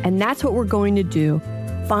 And that's what we're going to do.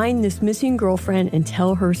 Find this missing girlfriend and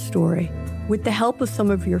tell her story. With the help of some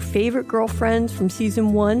of your favorite girlfriends from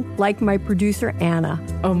season 1, like my producer, Anna.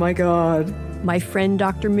 Oh my God. My friend,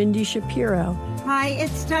 Dr. Mindy Shapiro. Hi,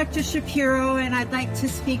 it's Dr. Shapiro, and I'd like to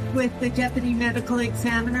speak with the Deputy Medical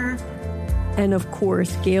Examiner. And of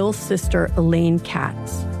course, Gail's sister, Elaine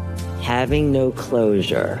Katz. Having no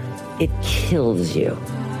closure, it kills you.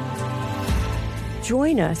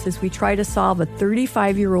 Join us as we try to solve a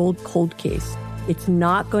 35-year-old cold case. It's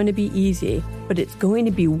not going to be easy, but it's going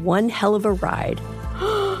to be one hell of a ride.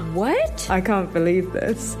 What? I can't believe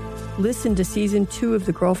this. Listen to season 2 of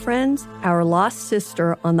The Girlfriends, Our Lost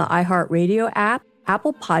Sister on the iHeartRadio app,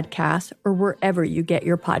 Apple Podcasts, or wherever you get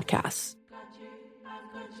your podcasts.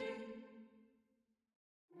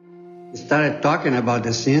 We started talking about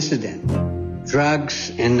this incident.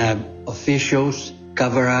 Drugs and officials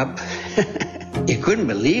cover up. You couldn't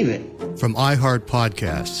believe it. From iHeart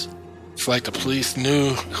Podcasts. It's like the police knew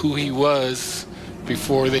who he was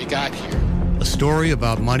before they got here. A story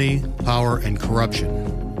about money, power, and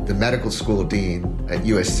corruption. The medical school dean at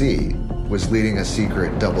USC was leading a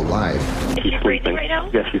secret double life. She's sleeping.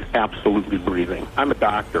 Yes, she's absolutely breathing. I'm a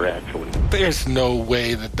doctor, actually. There's no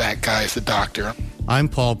way that guy's a doctor. I'm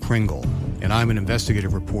Paul Pringle, and I'm an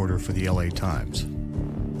investigative reporter for the LA Times.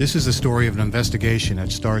 This is the story of an investigation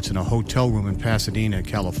that starts in a hotel room in Pasadena,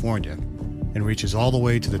 California, and reaches all the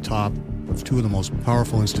way to the top of two of the most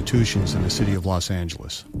powerful institutions in the city of Los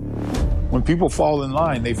Angeles. When people fall in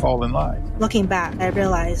line, they fall in line. Looking back, I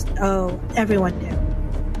realized, everyone knew.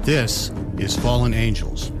 This is Fallen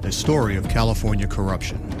Angels, a story of California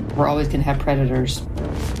corruption. We're always going to have predators.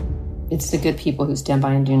 It's the good people who stand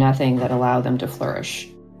by and do nothing that allow them to flourish.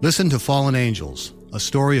 Listen to Fallen Angels, a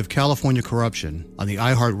story of California corruption on the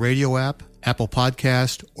iHeartRadio app, Apple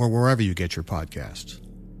Podcast, or wherever you get your podcasts.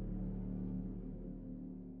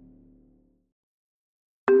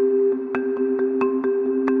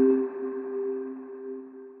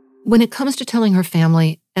 When it comes to telling her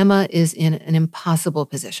family, Emma is in an impossible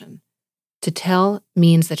position. To tell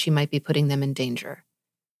means that she might be putting them in danger.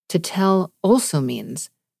 To tell also means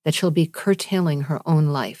that she'll be curtailing her own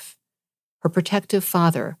life. Her protective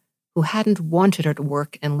father, who hadn't wanted her to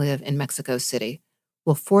work and live in Mexico City,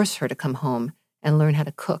 will force her to come home and learn how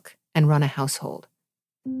to cook and run a household.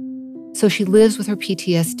 So she lives with her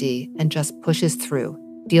PTSD and just pushes through,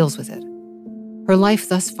 deals with it. Her life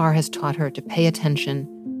thus far has taught her to pay attention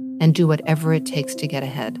and do whatever it takes to get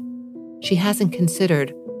ahead. She hasn't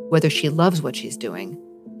considered whether she loves what she's doing.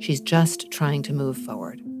 She's just trying to move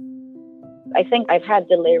forward. I think I've had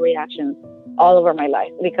delayed reactions all over my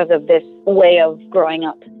life because of this way of growing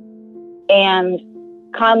up. And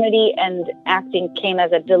comedy and acting came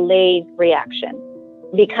as a delayed reaction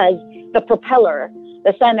because the propeller,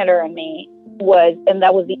 the senator in me and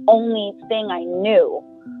that was the only thing I knew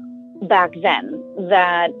back then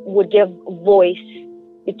that would give voice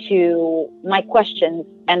to my questions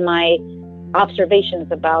and my observations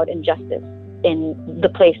about injustice in the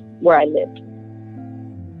place where I lived.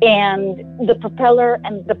 And the propeller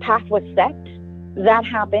and the path was set. That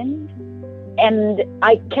happened. And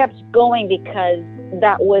I kept going because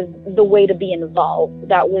that was the way to be involved.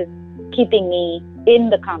 That was keeping me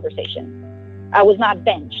in the conversation. I was not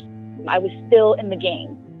benched. I was still in the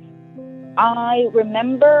game. I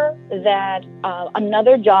remember that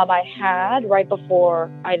another job I had right before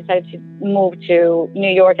I decided to move to New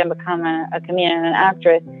York and become a comedian and an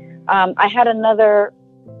actress, I had another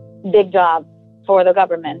big job for the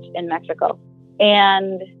government in Mexico.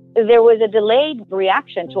 And there was a delayed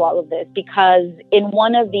reaction to all of this because in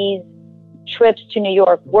one of these trips to New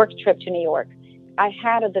York, work trip to New York, I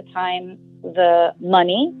had at the time the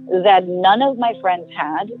money that none of my friends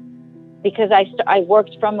had, because I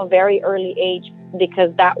worked from a very early age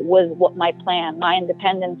because that was what my plan, my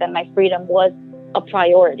independence and my freedom was a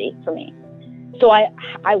priority for me. So I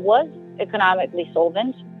was economically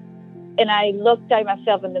solvent, and I looked at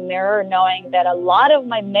myself in the mirror knowing that a lot of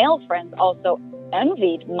my male friends also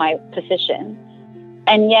envied my position.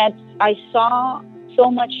 And yet I saw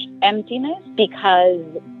so much emptiness because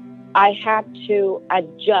I had to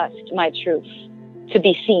adjust my truth to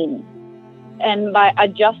be seen. And by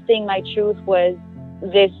adjusting my truth was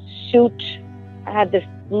this suit. I had this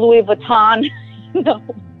Louis Vuitton,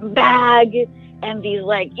 bag, and these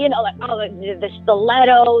the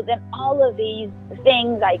stilettos and all of these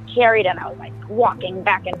things I carried. And I was walking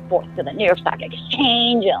back and forth to the New York Stock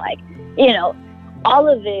Exchange and all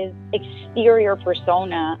of this exterior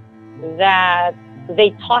persona that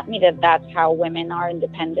they taught me that that's how women are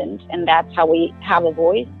independent and that's how we have a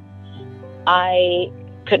voice. I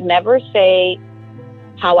could never say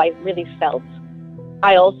how I really felt.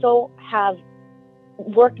 I also have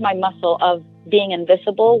worked my muscle of being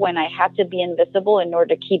invisible when I had to be invisible in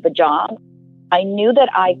order to keep a job. I knew that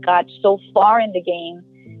I got so far in the game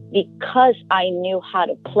because I knew how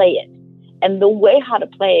to play it. And the way how to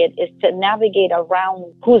play it is to navigate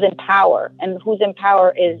around who's in power. And who's in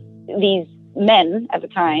power is these men at the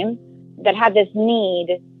time that had this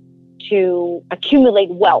need to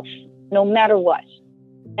accumulate wealth no matter what,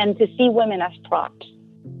 and to see women as props.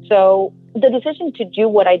 So the decision to do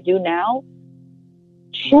what I do now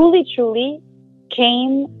truly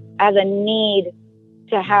came as a need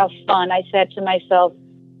to have fun. I said to myself,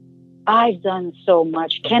 I've done so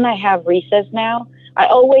much. Can I have recess now? I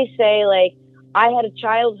always say, I had a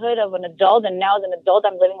childhood of an adult, and now as an adult,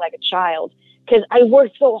 I'm living like a child because I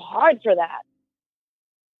worked so hard for that.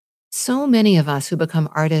 So many of us who become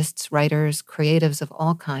artists, writers, creatives of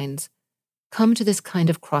all kinds come to this kind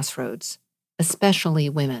of crossroads, especially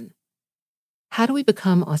women. How do we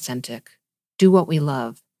become authentic, do what we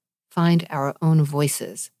love, find our own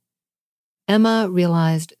voices? Emma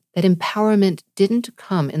realized that empowerment didn't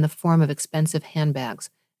come in the form of expensive handbags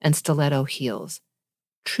and stiletto heels.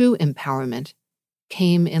 True empowerment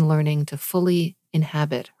came in learning to fully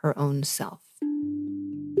inhabit her own self.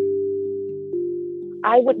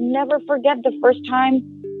 I would never forget the first time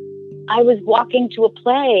I was walking to a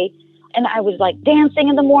play. And I was like dancing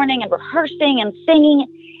in the morning and rehearsing and singing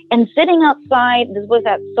and sitting outside. This was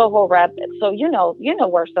at Soho Rep. So you know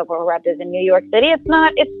where Soho Rep is in New York City. It's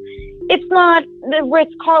not the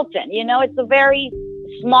Ritz-Carlton, it's a very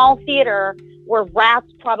small theater where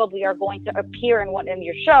rats probably are going to appear in one of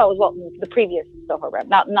your shows. Well, the previous Soho Rep,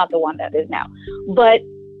 not the one that is now. But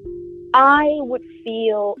I would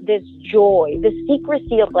feel this joy, this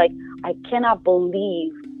secrecy of like, I cannot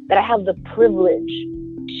believe that I have the privilege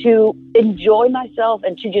to enjoy myself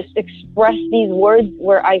and to just express these words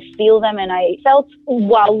where I feel them. And I felt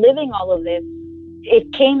while living all of this,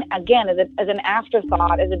 it came again as an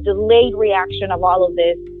afterthought, as a delayed reaction of all of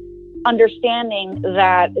this, understanding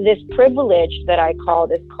that this privilege that I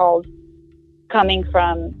called is called coming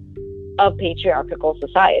from a patriarchal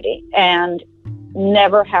society and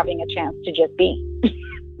never having a chance to just be.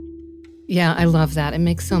 Yeah, I love that. It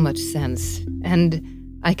makes so much sense. And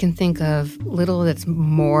I can think of little that's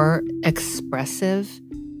more expressive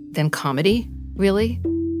than comedy, really.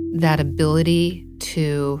 That ability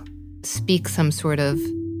to speak some sort of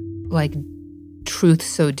like truth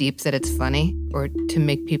so deep that it's funny, or to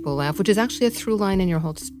make people laugh, which is actually a through line in your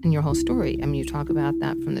whole story. I mean, you talk about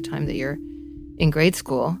that from the time that you're in grade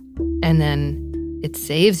school, and then it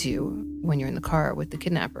saves you when you're in the car with the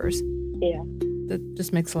kidnappers. Yeah. That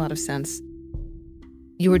just makes a lot of sense.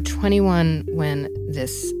 You were 21 when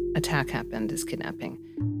this attack happened, this kidnapping.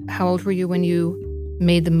 How old were you when you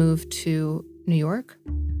made the move to New York?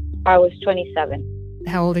 I was 27.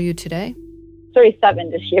 How old are you today?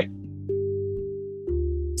 37 this year.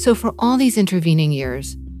 So for all these intervening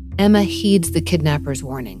years, Emma heeds the kidnapper's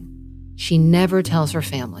warning. She never tells her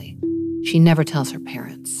family. She never tells her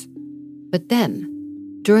parents. But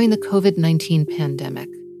then, during the COVID-19 pandemic,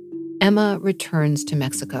 Emma returns to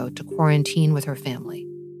Mexico to quarantine with her family.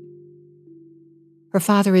 Her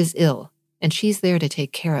father is ill, and she's there to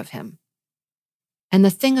take care of him. And the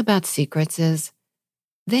thing about secrets is,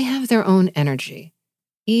 they have their own energy,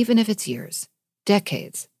 even if it's years,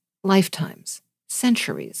 decades, lifetimes,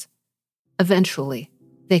 centuries. Eventually,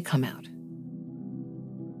 they come out.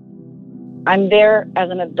 I'm there as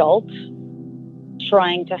an adult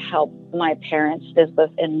trying to help my parents. This was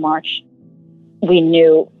in March. We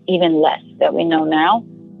knew even less than we know now.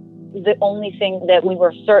 The only thing that we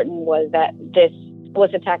were certain was that this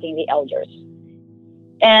was attacking the elders.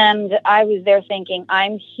 And I was there thinking,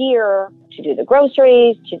 I'm here to do the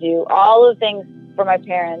groceries, to do all the things for my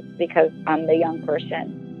parents because I'm the young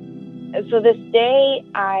person. So this day,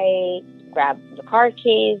 I grabbed the car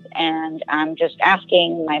keys and I'm just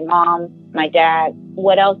asking my mom, my dad,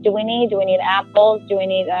 what else do we need? Do we need apples? Do we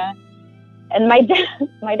need And my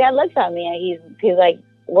dad looks at me and he's like,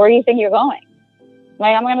 where do you think you're going? I'm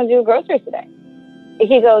like, I'm going to do groceries today.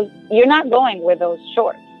 He goes, you're not going with those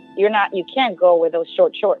shorts. You can't go with those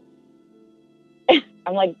short shorts.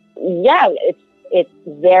 I'm like, yeah, it's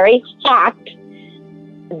very hot.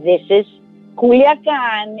 This is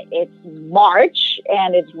Culiacan. It's March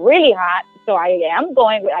and it's really hot. So I am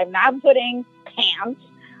going, I'm not putting pants.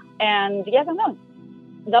 And yes, I'm going.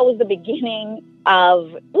 That was the beginning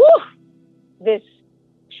of this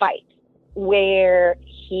fight where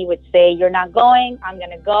he would say, you're not going, I'm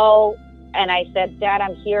going to go. And I said, Dad,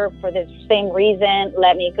 I'm here for this same reason.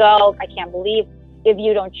 Let me go. I can't believe if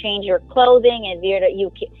you don't change your clothing and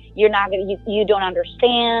you're not going to, you don't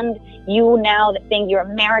understand. You now think you're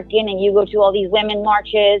American and you go to all these women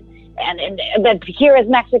marches but here is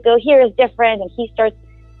Mexico, here is different. And he starts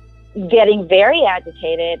getting very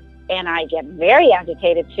agitated and I get very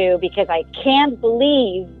agitated too, because I can't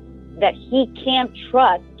believe that he can't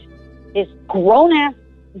trust his grown-ass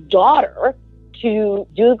daughter to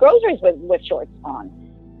do the groceries with shorts on.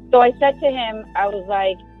 So I said to him, I was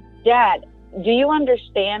like, Dad, do you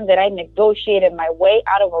understand that I negotiated my way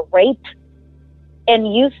out of a rape?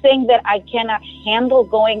 And you think that I cannot handle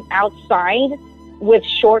going outside with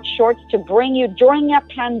short shorts to bring you during a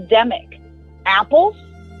pandemic apples?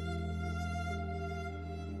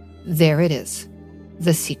 There it is,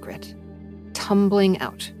 the secret, tumbling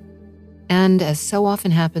out. And as so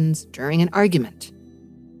often happens during an argument,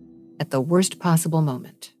 at the worst possible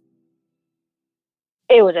moment.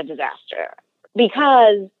 It was a disaster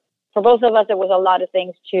because for both of us, there was a lot of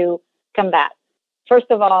things to combat. First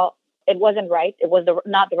of all, it wasn't right. It was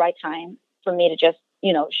not the right time for me to just,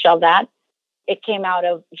 shove that. It came out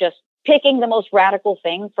of just picking the most radical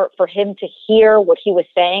thing for him to hear what he was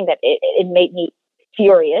saying, that it made me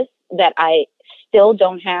furious that I still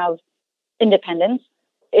don't have independence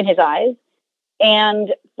in his eyes.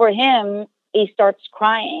 And for him, he starts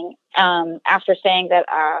crying after saying that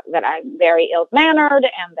I'm very ill-mannered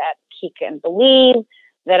and that he can't believe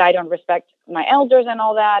that I don't respect my elders and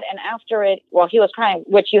all that. And after it, well, he was crying,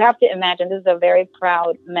 which you have to imagine, this is a very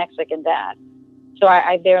proud Mexican dad. So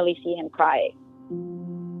I barely see him cry.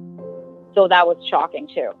 So that was shocking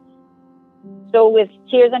too. So with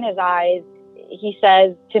tears in his eyes, he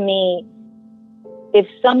says to me, if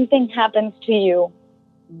something happens to you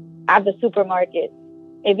at the supermarket,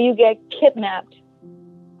 if you get kidnapped,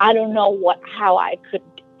 I don't know how I could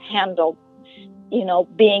handle,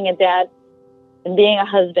 being a dad and being a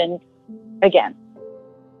husband again.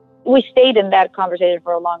 We stayed in that conversation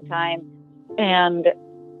for a long time. And,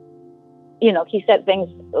 he said things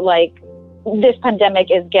like, this pandemic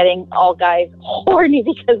is getting all guys horny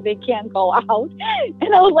because they can't go out.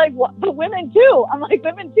 And I was like, what? But women too. I'm like,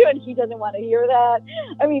 women too. And he doesn't want to hear that.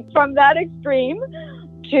 I mean, from that extreme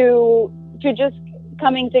to just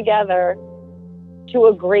coming together to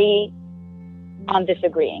agree on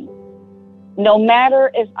disagreeing. No matter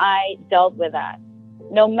if I dealt with that,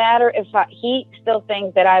 no matter if he still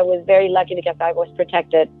thinks that I was very lucky because I was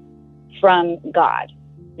protected from God.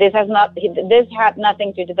 This had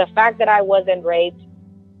nothing to do. The fact that I wasn't raped,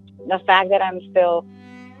 the fact that I'm still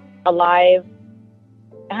alive,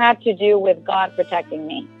 had to do with God protecting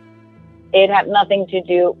me. It had nothing to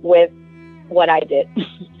do with what I did.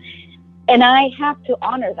 And I have to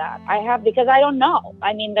honor that. Because I don't know.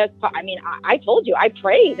 I told you, I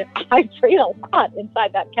prayed. I prayed a lot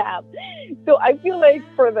inside that cab. So I feel like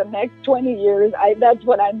for the next 20 years, that's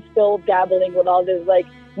what I'm still dabbling with, all this like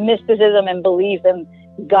mysticism and belief in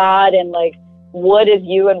God and like what is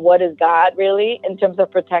you and what is God really in terms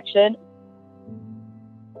of protection.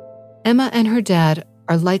 Emma and her dad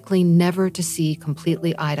are likely never to see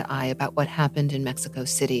completely eye to eye about what happened in Mexico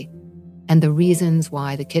City and the reasons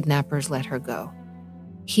why the kidnappers let her go.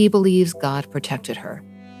 He believes God protected her,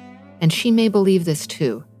 and she may believe this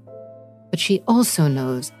too, but she also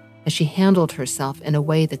knows that she handled herself in a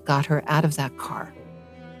way that got her out of that car.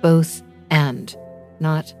 Both and,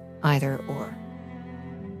 not either or.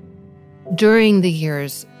 During the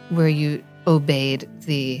years where you obeyed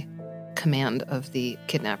the command of the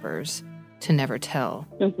kidnappers to never tell,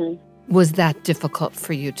 was that difficult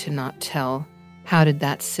for you to not tell? How did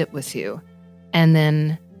that sit with you? And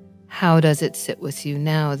then how does it sit with you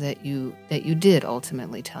now that you did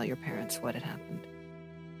ultimately tell your parents what had happened?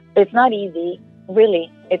 It's not easy, really.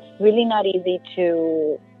 It's really not easy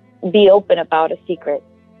to be open about a secret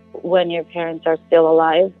when your parents are still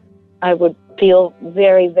alive. I would feel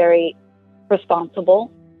very, very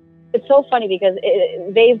responsible. It's so funny because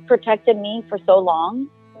they've protected me for so long.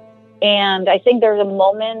 And I think there's a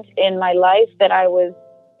moment in my life that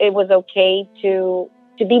it was okay to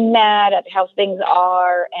be mad at how things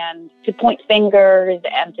are and to point fingers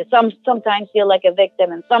and to sometimes feel like a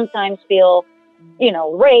victim and sometimes feel,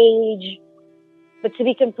 rage. But to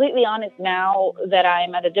be completely honest, now that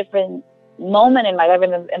I'm at a different moment in my life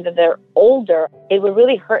and that they're older, it would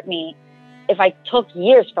really hurt me if I took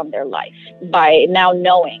years from their life by now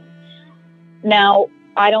knowing. Now,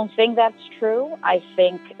 I don't think that's true. I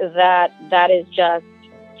think that is just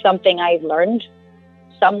something I've learned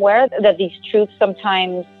somewhere, that these truths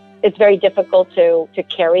sometimes it's very difficult to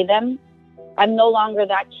carry them. I'm no longer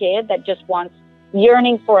that kid that just wants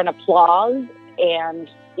yearning for an applause and,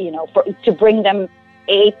 to bring them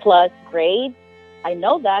A+ grades. I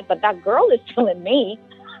know that, but that girl is still in me.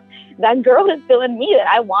 That girl is still in me that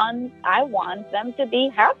I want them to be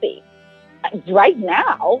happy. Right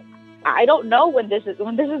now, I don't know when this is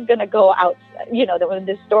going to go out, when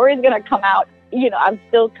this story is going to come out, I'm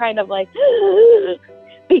still kind of like,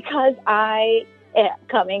 because I am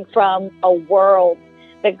coming from a world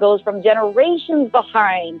that goes from generations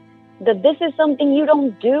behind, that this is something you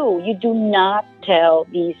don't do. You do not tell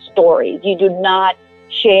these stories. You do not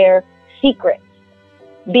share secrets.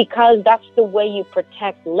 Because that's the way you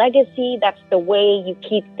protect legacy. That's the way you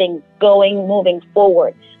keep things going, moving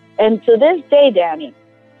forward. And to this day, Danny,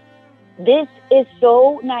 this is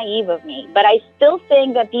so naive of me, but I still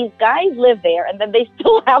think that these guys live there and that they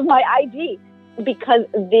still have my ID because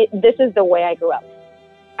this is the way I grew up.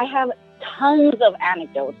 I have tons of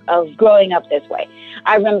anecdotes of growing up this way.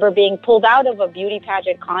 I remember being pulled out of a beauty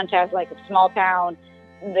pageant contest, like a small town,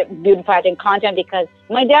 the beauty pageant contest, because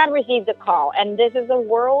my dad received a call. And this is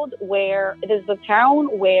a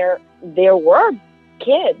town where there were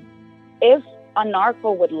kids. If a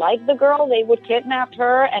narco would like the girl, they would kidnap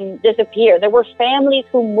her and disappear. There were families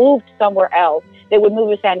who moved somewhere else. They would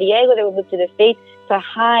move to San Diego, they would move to the States to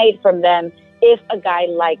hide from them if a guy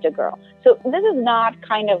liked a girl. So this is not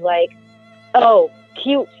kind of like, oh,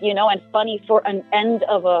 cute, and funny for an end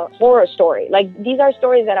of a horror story. Like, these are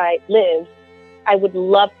stories that I lived I would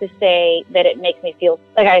love to say that it makes me feel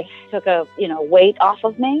like I took a, weight off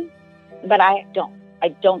of me, but I don't. I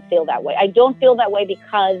don't feel that way. I don't feel that way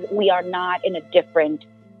because we are not in a different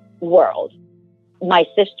world. My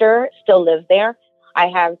sister still lives there. I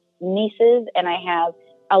have nieces and I have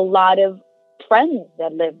a lot of friends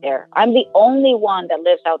that live there. I'm the only one that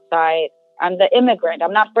lives outside. I'm the immigrant.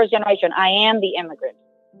 I'm not first generation. I am the immigrant.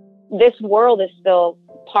 This world is still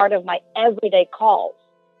part of my everyday calls.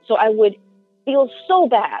 So I would feel so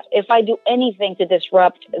bad if I do anything to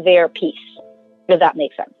disrupt their peace. Does that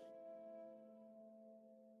make sense?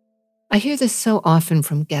 I hear this so often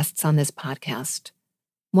from guests on this podcast.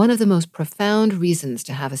 One of the most profound reasons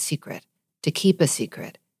to have a secret, to keep a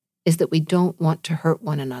secret, is that we don't want to hurt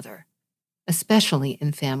one another, especially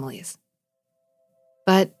in families.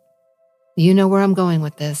 But you know where I'm going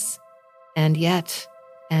with this. And yet.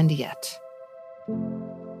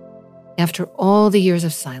 After all the years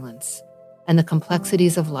of silence and the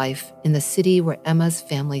complexities of life in the city where Emma's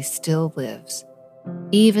family still lives,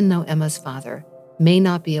 even though Emma's father may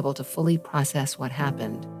not be able to fully process what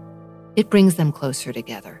happened, it brings them closer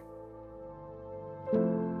together.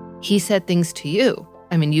 He said things to you.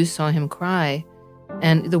 I mean, you saw him cry,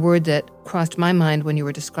 and the word that crossed my mind when you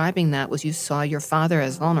were describing that was you saw your father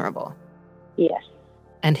as vulnerable. Yes.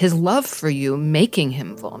 And his love for you making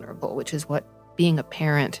him vulnerable, which is what being a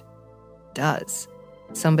parent does.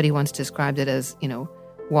 Somebody once described it as,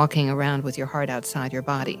 walking around with your heart outside your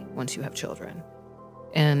body once you have children.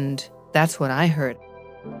 And that's what I heard.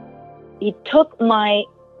 He took my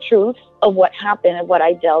truth of what happened and what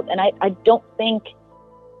I dealt, and I don't think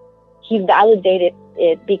he validated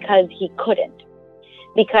it because he couldn't.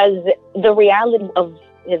 Because the reality of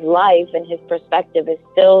his life and his perspective is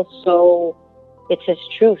still so, it's his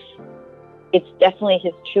truth. It's definitely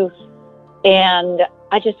his truth. And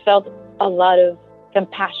I just felt a lot of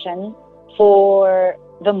compassion for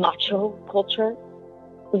the macho culture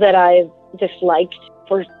that I've disliked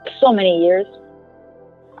for so many years.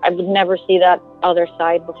 I would never see that other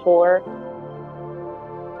side before.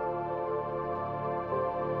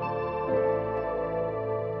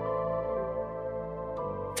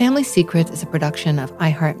 Family Secrets is a production of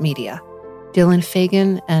iHeartMedia. Dylan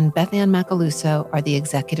Fagan and Beth Ann Macaluso are the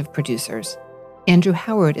executive producers. Andrew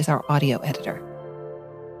Howard is our audio editor.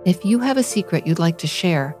 If you have a secret you'd like to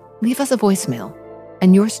share, leave us a voicemail,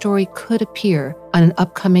 and your story could appear on an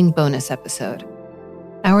upcoming bonus episode.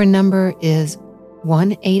 Our number is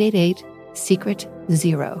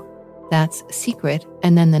 1-888-SECRET-0. That's secret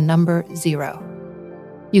and then the number 0.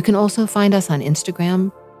 You can also find us on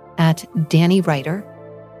Instagram at Danny Writer,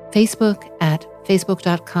 Facebook at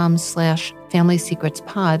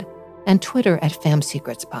facebook.com/FamilySecretsPod, and Twitter at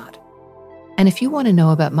FamSecretsPod. And if you want to know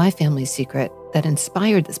about my family secret that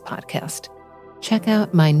inspired this podcast, check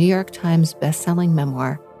out my New York Times bestselling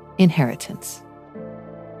memoir, Inheritance.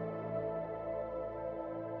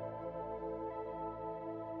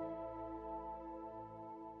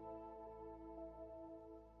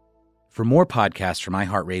 For more podcasts from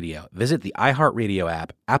iHeartRadio, visit the iHeartRadio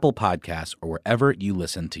app, Apple Podcasts, or wherever you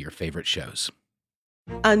listen to your favorite shows.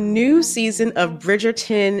 A new season of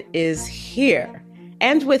Bridgerton is here.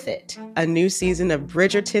 And with it, a new season of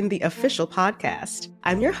Bridgerton, the official podcast.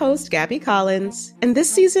 I'm your host, Gabby Collins, and this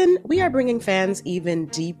season, we are bringing fans even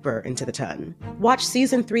deeper into the ton. Watch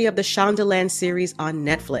season 3 of the Shondaland series on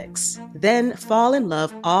Netflix. Then fall in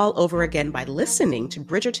love all over again by listening to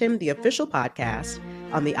Bridgerton, the official podcast,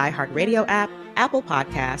 on the iHeartRadio app, Apple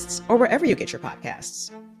Podcasts, or wherever you get your podcasts.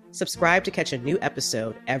 Subscribe to catch a new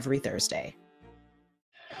episode every Thursday.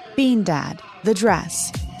 Bean Dad, The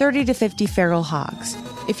Dress, 30 to 50 Feral Hogs.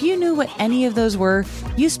 If you knew what any of those were,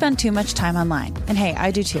 you spend too much time online. And hey,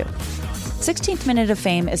 I do too. 16th Minute of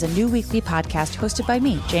Fame is a new weekly podcast hosted by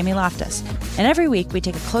me, Jamie Loftus. And every week we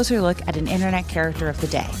take a closer look at an internet character of the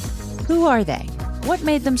day. Who are they? What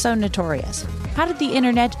made them so notorious? How did the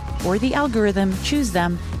internet or the algorithm choose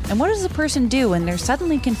them? And what does a person do when they're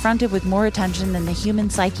suddenly confronted with more attention than the human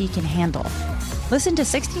psyche can handle? Listen to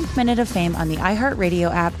 16th Minute of Fame on the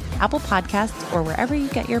iHeartRadio app, Apple Podcasts, or wherever you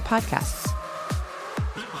get your podcasts.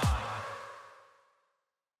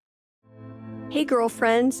 Hey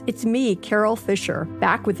girlfriends, it's me, Carol Fisher,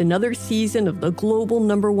 back with another season of the global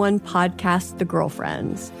 #1 podcast, The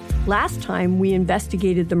Girlfriends. Last time, we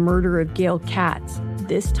investigated the murder of Gail Katz.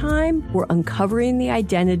 This time, we're uncovering the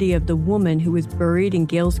identity of the woman who was buried in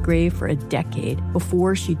Gail's grave for a decade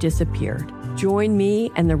before she disappeared. Join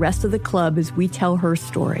me and the rest of the club as we tell her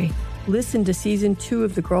story. Listen to Season 2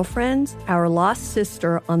 of The Girlfriends, Our Lost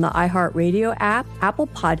Sister on the iHeartRadio app, Apple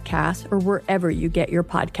Podcasts, or wherever you get your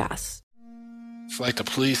podcasts. It's like the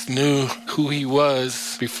police knew who he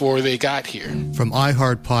was before they got here. From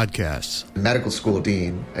iHeart Podcasts. The medical school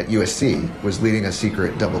dean at USC was leading a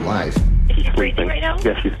secret double life. She's breathing right now?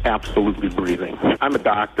 Yes, she's absolutely breathing. I'm a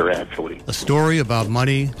doctor, actually. A story about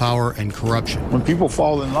money, power, and corruption. When people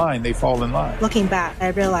fall in line, they fall in line. Looking back, I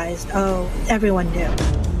realized, oh, everyone knew.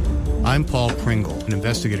 I'm Paul Pringle, an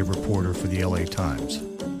investigative reporter for the LA Times.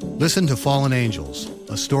 Listen to Fallen Angels,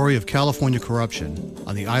 a story of California corruption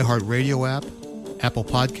on the iHeart Radio app, Apple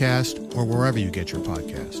Podcast, or wherever you get your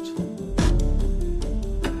podcasts.